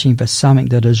searching for something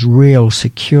that is real,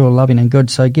 secure, loving, and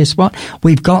good. So guess what?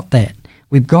 We've got that.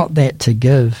 We've got that to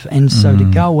give. And so to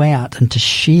go out and to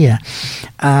share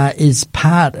is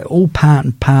all part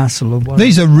and parcel of what...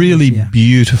 These are really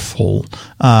beautiful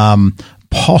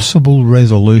possible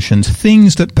resolutions,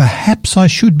 things that perhaps I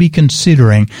should be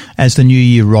considering as the new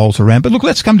year rolls around. But look,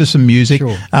 let's come to some music.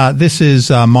 Sure. This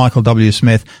is Michael W.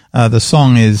 Smith. The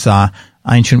song is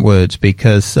Ancient Words,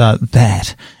 because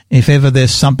that, if ever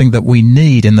there's something that we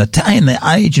need in the day and the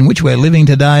age in which we're living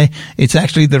today, it's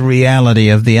actually the reality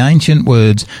of the ancient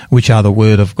words, which are the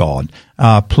Word of God.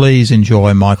 Please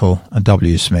enjoy Michael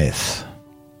W. Smith.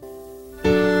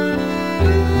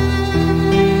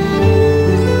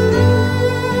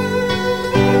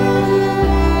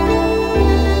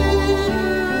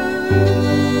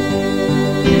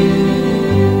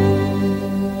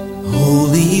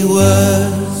 Holy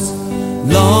words,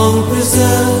 long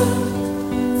preserved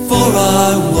for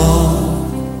our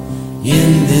walk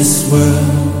in this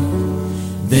world,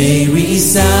 they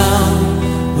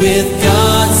resound with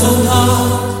God's own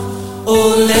heart.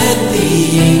 Oh, let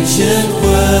the ancient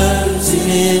words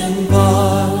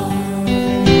impart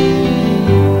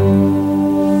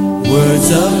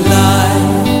words of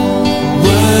life,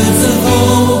 words of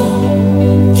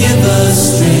hope. Give us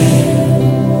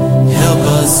strength, help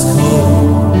us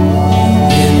cope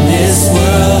in this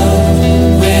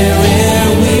world where'er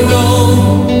we roam.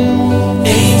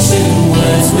 Ancient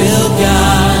words will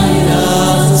guide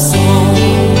us home.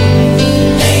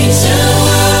 Ancient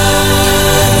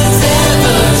words,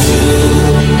 ever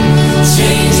true,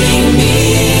 changing me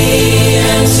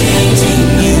and changing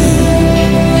you.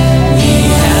 We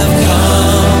have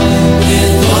come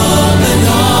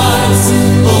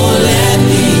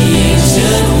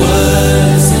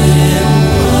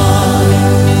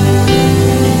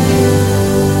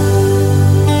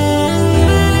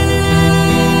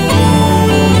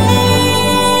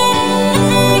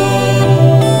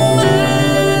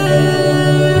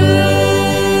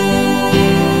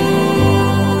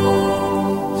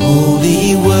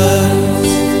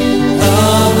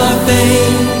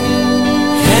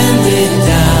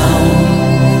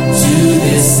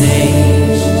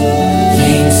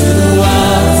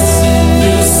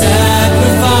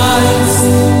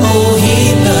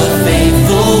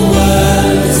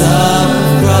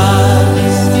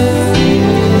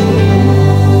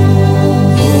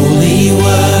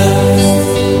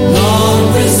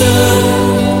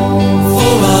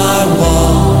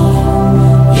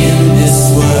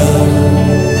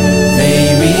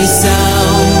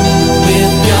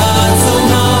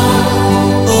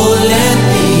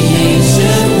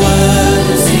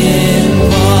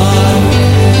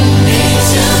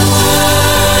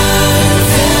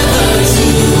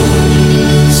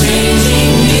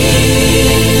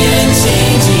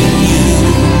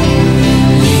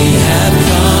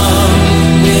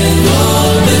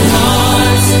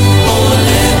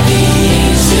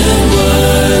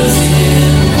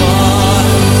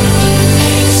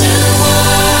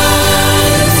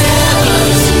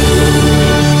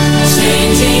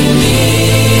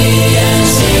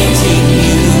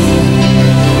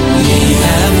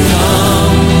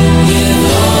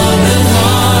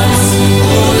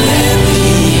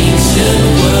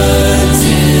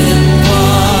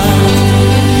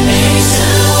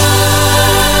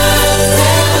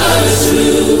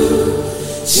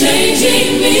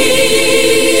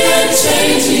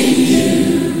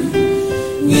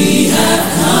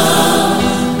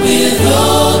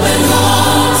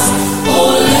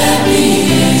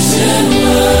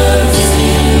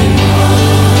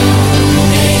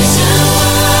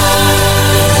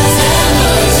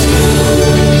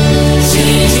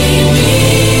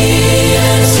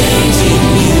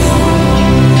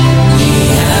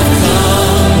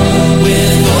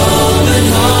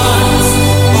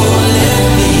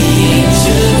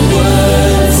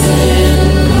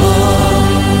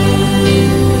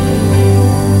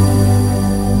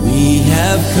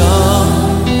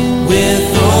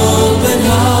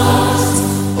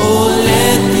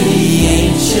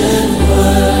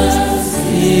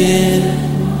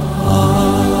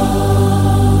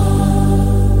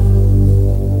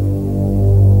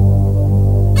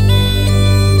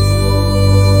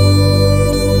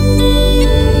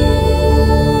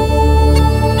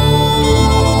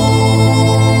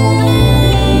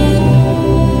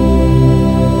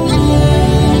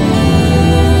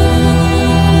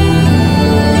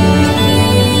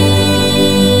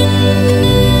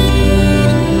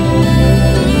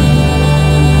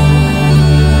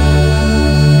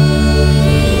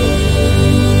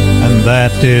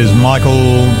Next is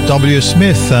Michael W.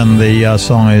 Smith, and the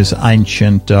song is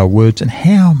Ancient Words. And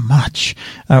how much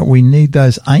we need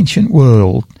those ancient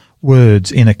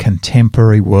words in a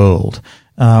contemporary world.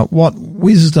 What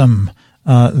wisdom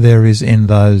there is in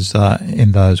those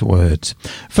words,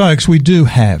 folks. We do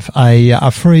have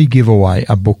a free giveaway,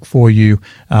 a book for you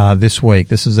this week.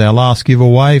 This is our last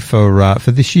giveaway for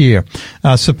this year.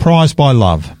 Surprised by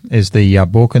Love is the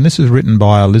book, and this is written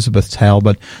by Elizabeth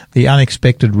Talbot. The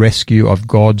Unexpected Rescue of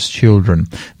God's Children.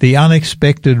 The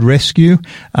Unexpected Rescue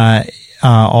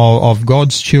of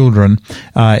God's children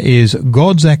is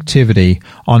God's activity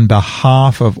on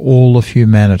behalf of all of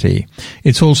humanity.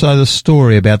 It's also the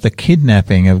story about the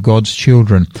kidnapping of God's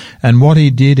children and what he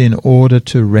did in order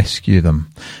to rescue them.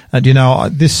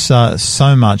 This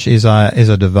so much is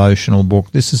a devotional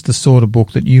book. This is the sort of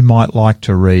book that you might like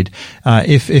to read.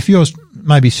 If you're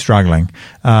maybe struggling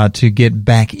to get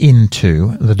back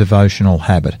into the devotional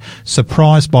habit,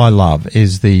 Surprised by Love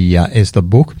is the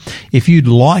book. If you'd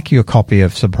like your copy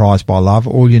of Surprised by Love,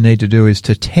 all you need to do is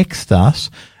to text us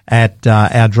at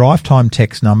our drive time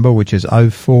text number, which is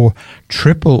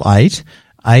 04888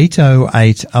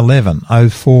 80811,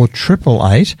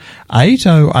 04888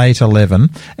 80811,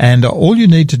 and all you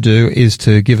need to do is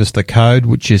to give us the code,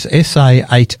 which is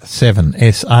SA87,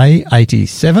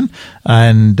 SA87,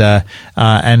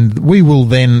 and we will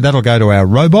then, that'll go to our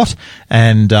robot,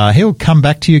 and he'll come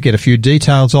back to you, get a few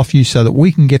details off you so that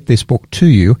we can get this book to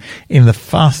you in the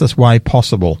fastest way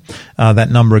possible. That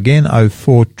number again,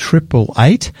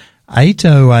 04888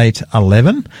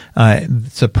 80811,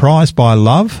 Surprised by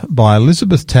Love by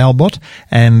Elizabeth Talbot,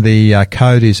 and the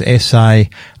code is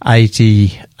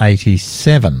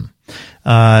SA8087.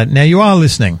 Now you are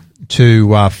listening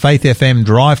to Faith FM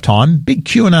Drive Time, big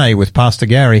Q&A with Pastor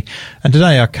Gary, and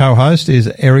today our co-host is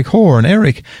Eric Hoare, and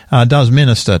Eric does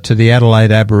minister to the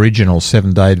Adelaide Aboriginal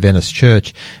Seventh-day Adventist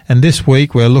Church, and this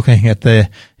week we're looking at the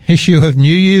issue of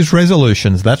New Year's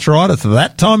resolutions. That's right, it's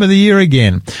that time of the year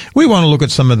again. We want to look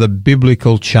at some of the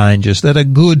biblical changes that are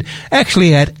good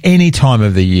actually at any time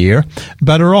of the year,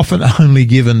 but are often only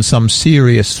given some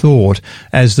serious thought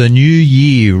as the new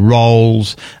year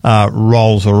rolls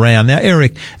around. Now,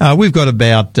 Eric, we've got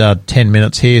about 10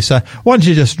 minutes here, so why don't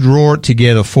you just draw it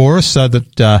together for us so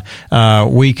that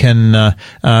we can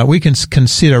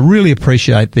really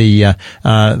appreciate the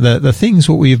things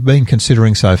that we've been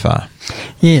considering so far.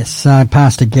 Yes,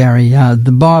 Pastor Gary,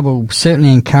 the Bible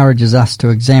certainly encourages us to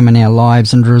examine our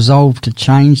lives and resolve to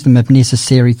change them if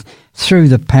necessary through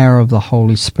the power of the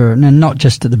Holy Spirit, and not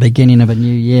just at the beginning of a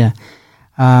new year.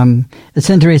 It's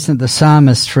interesting that the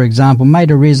psalmist, for example, made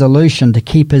a resolution to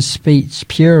keep his speech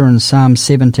pure in Psalm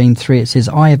 17:3. It says,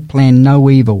 "I have planned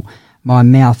no evil, my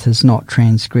mouth has not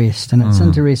transgressed." And it's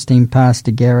interesting,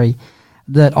 Pastor Gary,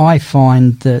 that I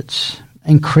find that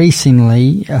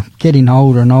increasingly, getting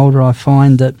older and older, I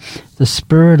find that the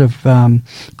spirit of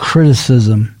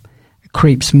criticism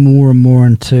creeps more and more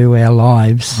into our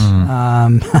lives,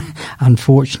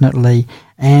 unfortunately.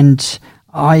 And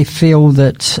I feel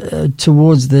that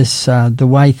towards this, the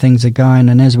way things are going,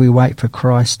 and as we wait for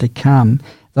Christ to come,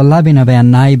 the loving of our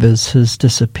neighbours has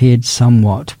disappeared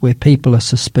somewhat, where people are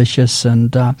suspicious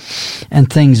and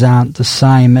things aren't the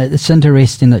same. It's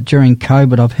interesting that during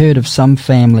COVID, I've heard of some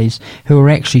families who are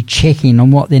actually checking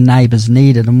on what their neighbours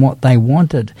needed and what they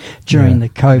wanted during the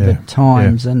COVID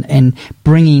times, and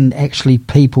bringing actually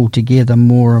people together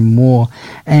more and more.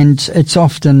 And it's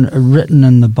often written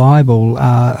in the Bible,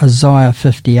 Isaiah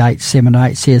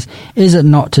 58:7-8 says, "Is it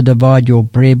not to divide your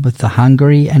bread with the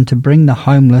hungry, and to bring the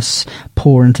homeless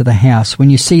poor into the house? When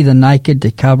you see the naked,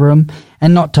 to cover them,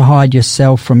 and not to hide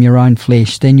yourself from your own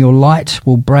flesh. Then your light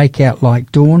will break out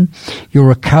like dawn, your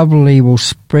recovery will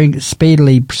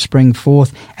speedily spring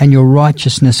forth, and your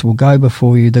righteousness will go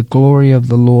before you. The glory of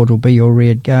the Lord will be your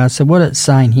rear guard." So what it's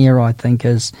saying here, I think,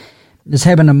 is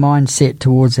having a mindset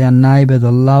towards our neighbour,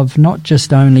 the love, not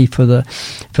just only for the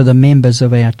members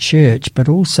of our church, but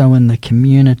also in the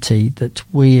community, that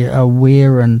we are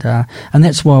aware, and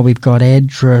that's why we've got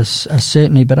ADRA,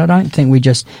 certainly, but I don't think we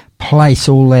just place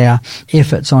all our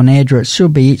efforts on ADRA. It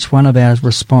should be each one of our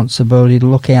responsibility to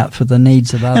look out for the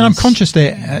needs of others. And I'm conscious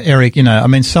there, Eric,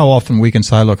 so often we can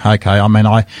say, look, okay,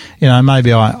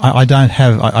 maybe I don't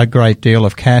have a great deal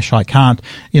of cash. I can't,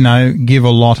 give a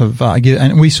lot of,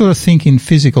 and we sort of think in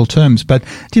physical terms, but,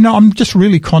 I'm just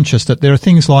really conscious that there are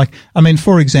things like,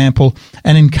 for example,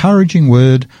 an encouraging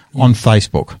word on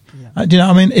Facebook.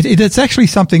 It's actually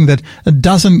something that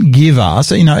doesn't give us,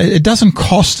 it doesn't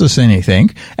cost us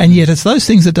anything, and yet it's those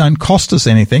things that don't cost us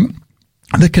anything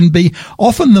that can be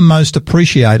often the most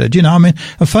appreciated.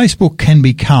 Facebook can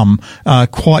become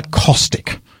quite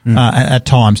caustic. at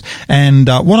times. And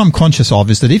what I'm conscious of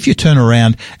is that if you turn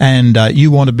around and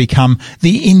you want to become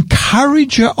the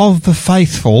encourager of the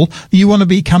faithful, you want to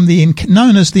become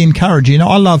known as the encourager. You know,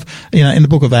 I love, in the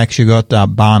book of Acts you got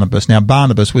Barnabas. Now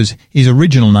Barnabas his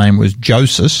original name was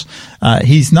Joseph.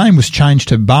 His name was changed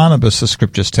to Barnabas, the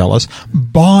scriptures tell us,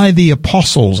 by the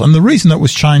apostles. And the reason it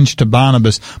was changed to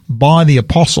Barnabas by the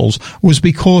apostles was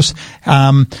because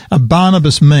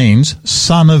Barnabas means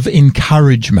son of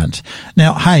encouragement.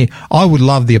 Now, hey, I would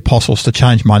love the apostles to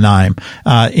change my name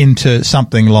into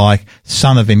something like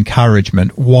son of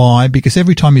encouragement. Why? Because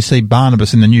every time you see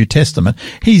Barnabas in the New Testament,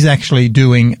 he's actually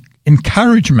doing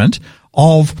encouragement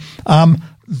of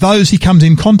those he comes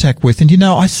in contact with. And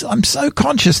I'm so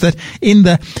conscious that in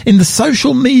the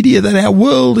social media that our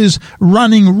world is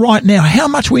running right now, how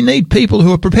much we need people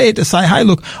who are prepared to say, hey,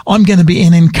 look, I'm going to be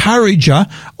an encourager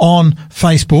on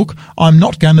Facebook. I'm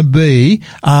not going to be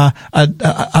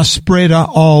a spreader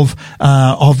of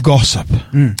gossip.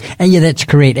 And yeah, that's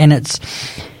correct. And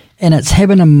it's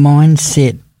having a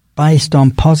mindset based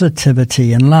on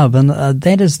positivity and love, and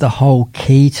that is the whole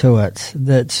key to it,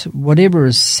 that whatever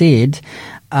is said,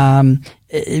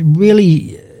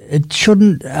 it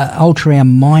shouldn't alter our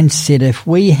mindset. If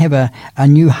we have a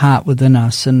new heart within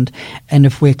us and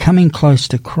if we're coming close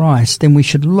to Christ, then we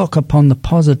should look upon the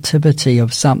positivity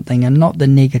of something and not the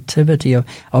negativity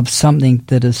of something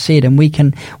that is said. And we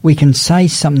can say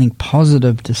something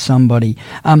positive to somebody.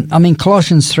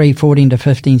 Colossians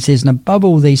 3:14-15 says, and above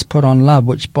all these put on love,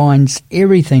 which binds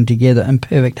everything together in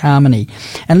perfect harmony.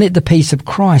 And let the peace of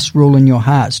Christ rule in your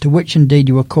hearts, to which indeed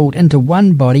you are called into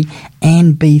one body,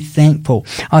 and be thankful.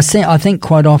 I think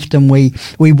quite often we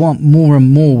want more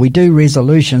and more. We do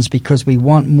resolutions because we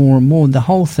want more and more. The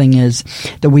whole thing is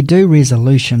that we do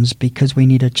resolutions because we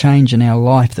need a change in our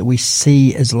life that we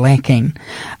see as lacking.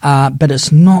 But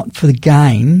it's not for the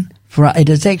gain. It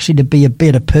is actually to be a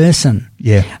better person.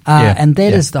 And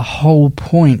that is the whole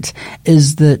point,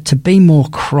 is that to be more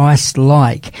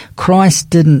Christ-like. Christ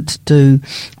didn't do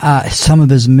some of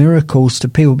his miracles to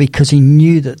people because he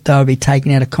knew that they would be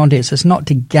taken out of context. It's not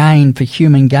to gain for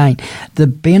human gain. The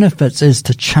benefits is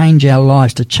to change our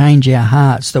lives, to change our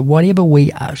hearts, that whatever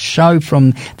we show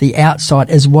from the outside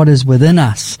is what is within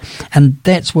us. And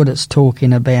that's what it's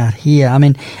talking about here. I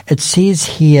mean, it says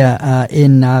here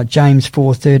in James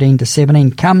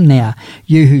 4:13-17, come now,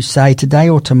 you who say today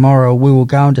or tomorrow we will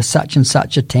go into such and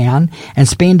such a town and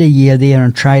spend a year there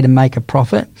and trade and make a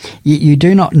profit. Yet you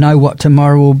do not know what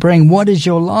tomorrow will bring. What is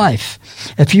your life?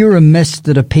 If you're a mist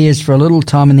that appears for a little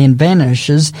time and then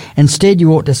vanishes, instead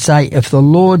you ought to say, if the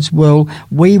Lord's will,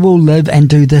 we will live and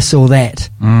do this or that.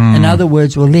 In other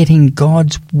words, we're letting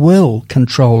God's will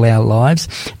control our lives,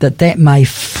 that may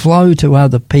flow to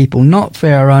other people, not for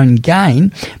our own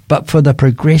gain, but for the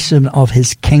progression of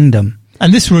his kingdom.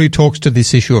 And this really talks to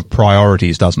this issue of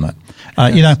priorities, doesn't it?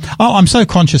 I'm so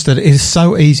conscious that it is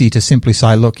so easy to simply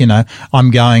say, look,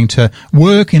 I'm going to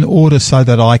work in order so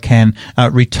that I can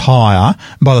retire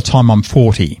by the time I'm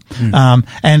 40.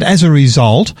 And as a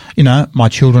result, my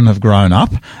children have grown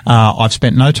up. I've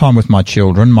spent no time with my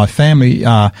children. My family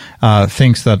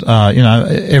thinks that,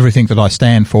 everything that I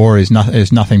stand for is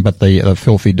nothing but the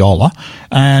filthy dollar.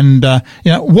 And,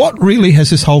 what really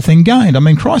has this whole thing gained? I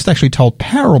mean, Christ actually told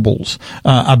parables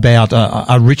about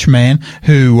a rich man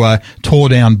who tore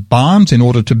down barns in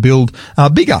order to build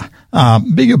bigger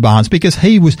barns, because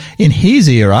he was, in his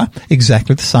era,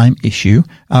 exactly the same issue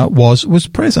was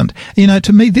present.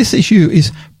 To me, this issue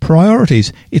is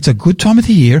priorities. It's a good time of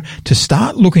the year to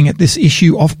start looking at this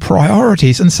issue of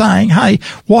priorities and saying, hey,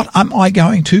 what am I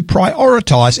going to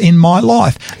prioritize in my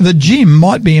life? The gym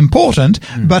might be important,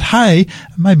 but hey,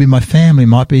 maybe my family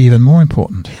might be even more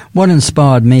important. What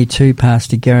inspired me too,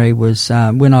 Pastor Gary, was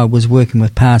when I was working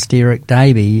with Pastor Eric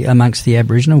Davey amongst the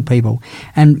Aboriginal people,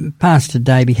 and Pastor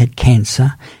Davey had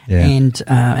cancer,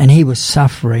 and he was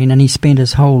suffering, and he spent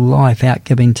his whole life out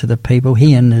giving to the people,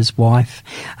 he and his wife,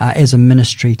 as a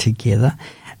ministry together,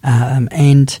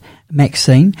 and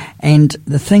Maxine. And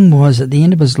the thing was, at the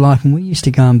end of his life, when we used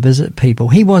to go and visit people,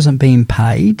 he wasn't being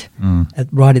paid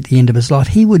right at the end of his life.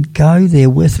 He would go there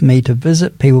with me to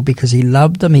visit people because he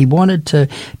loved them. He wanted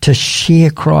to share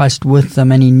Christ with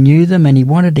them, and he knew them, and he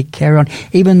wanted to carry on.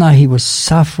 Even though he was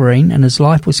suffering and his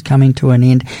life was coming to an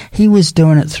end, he was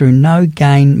doing it through no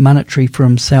gain monetary for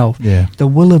himself. The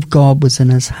will of God was in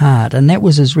his heart, and that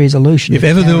was his resolution. If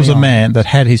ever there was a man that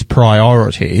had his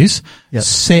priorities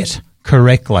set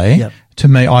correctly, to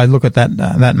me, I look at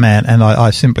that man and I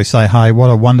simply say, hey,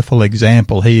 what a wonderful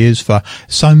example he is for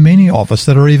so many of us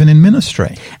that are even in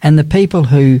ministry. And the people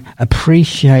who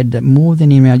appreciated it more than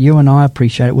him, you and I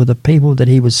appreciate it, were the people that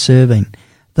he was serving.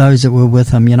 those that were with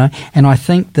him, you know. And I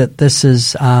think that this is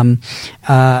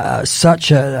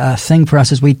such a thing for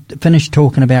us as we finish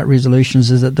talking about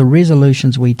resolutions, is that the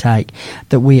resolutions we take,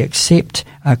 that we accept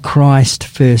Christ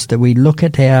first, that we look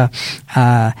at our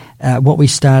what we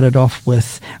started off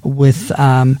with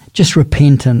just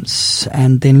repentance,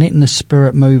 and then letting the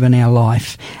Spirit move in our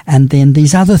life, and then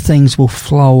these other things will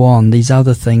flow on. These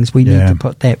other things, we need to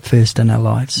put that first in our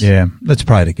lives. Yeah, let's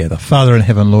pray together. Father in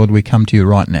heaven, Lord, we come to you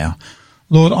right now.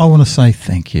 Lord, I want to say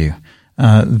thank you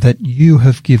that you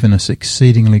have given us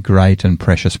exceedingly great and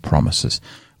precious promises.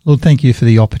 Lord, thank you for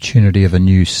the opportunity of a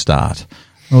new start.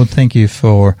 Lord, thank you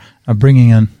for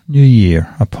bringing a new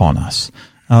year upon us.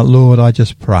 Lord, I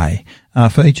just pray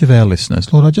for each of our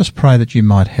listeners. Lord, I just pray that you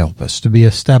might help us to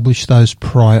establish those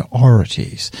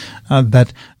priorities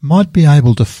that might be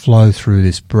able to flow through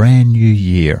this brand new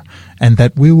year, and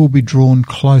that we will be drawn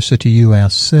closer to you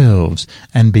ourselves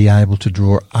and be able to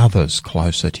draw others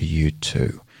closer to you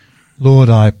too. Lord,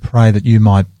 I pray that you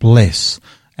might bless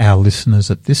our listeners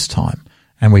at this time,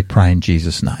 and we pray in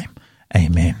Jesus' name.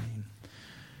 Amen.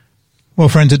 Well,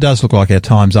 friends, it does look like our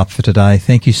time's up for today.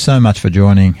 Thank you so much for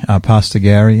joining Pastor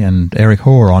Gary and Eric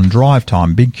Hoare on Drive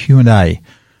Time, Big Q&A.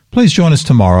 Please join us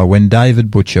tomorrow when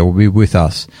David Butcher will be with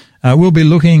us. We'll be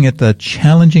looking at the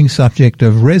challenging subject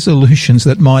of resolutions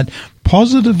that might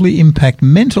positively impact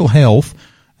mental health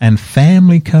and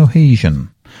family cohesion.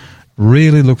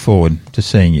 Really look forward to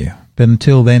seeing you. But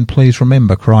until then, please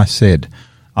remember Christ said,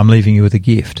 I'm leaving you with a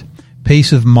gift,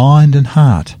 peace of mind and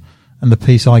heart, and the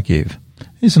peace I give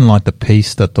isn't like the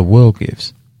peace that the world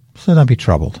gives. So don't be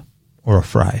troubled or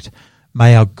afraid.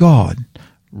 May our God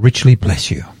richly bless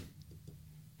you.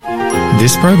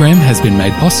 This program has been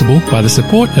made possible by the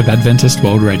support of Adventist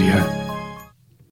World Radio.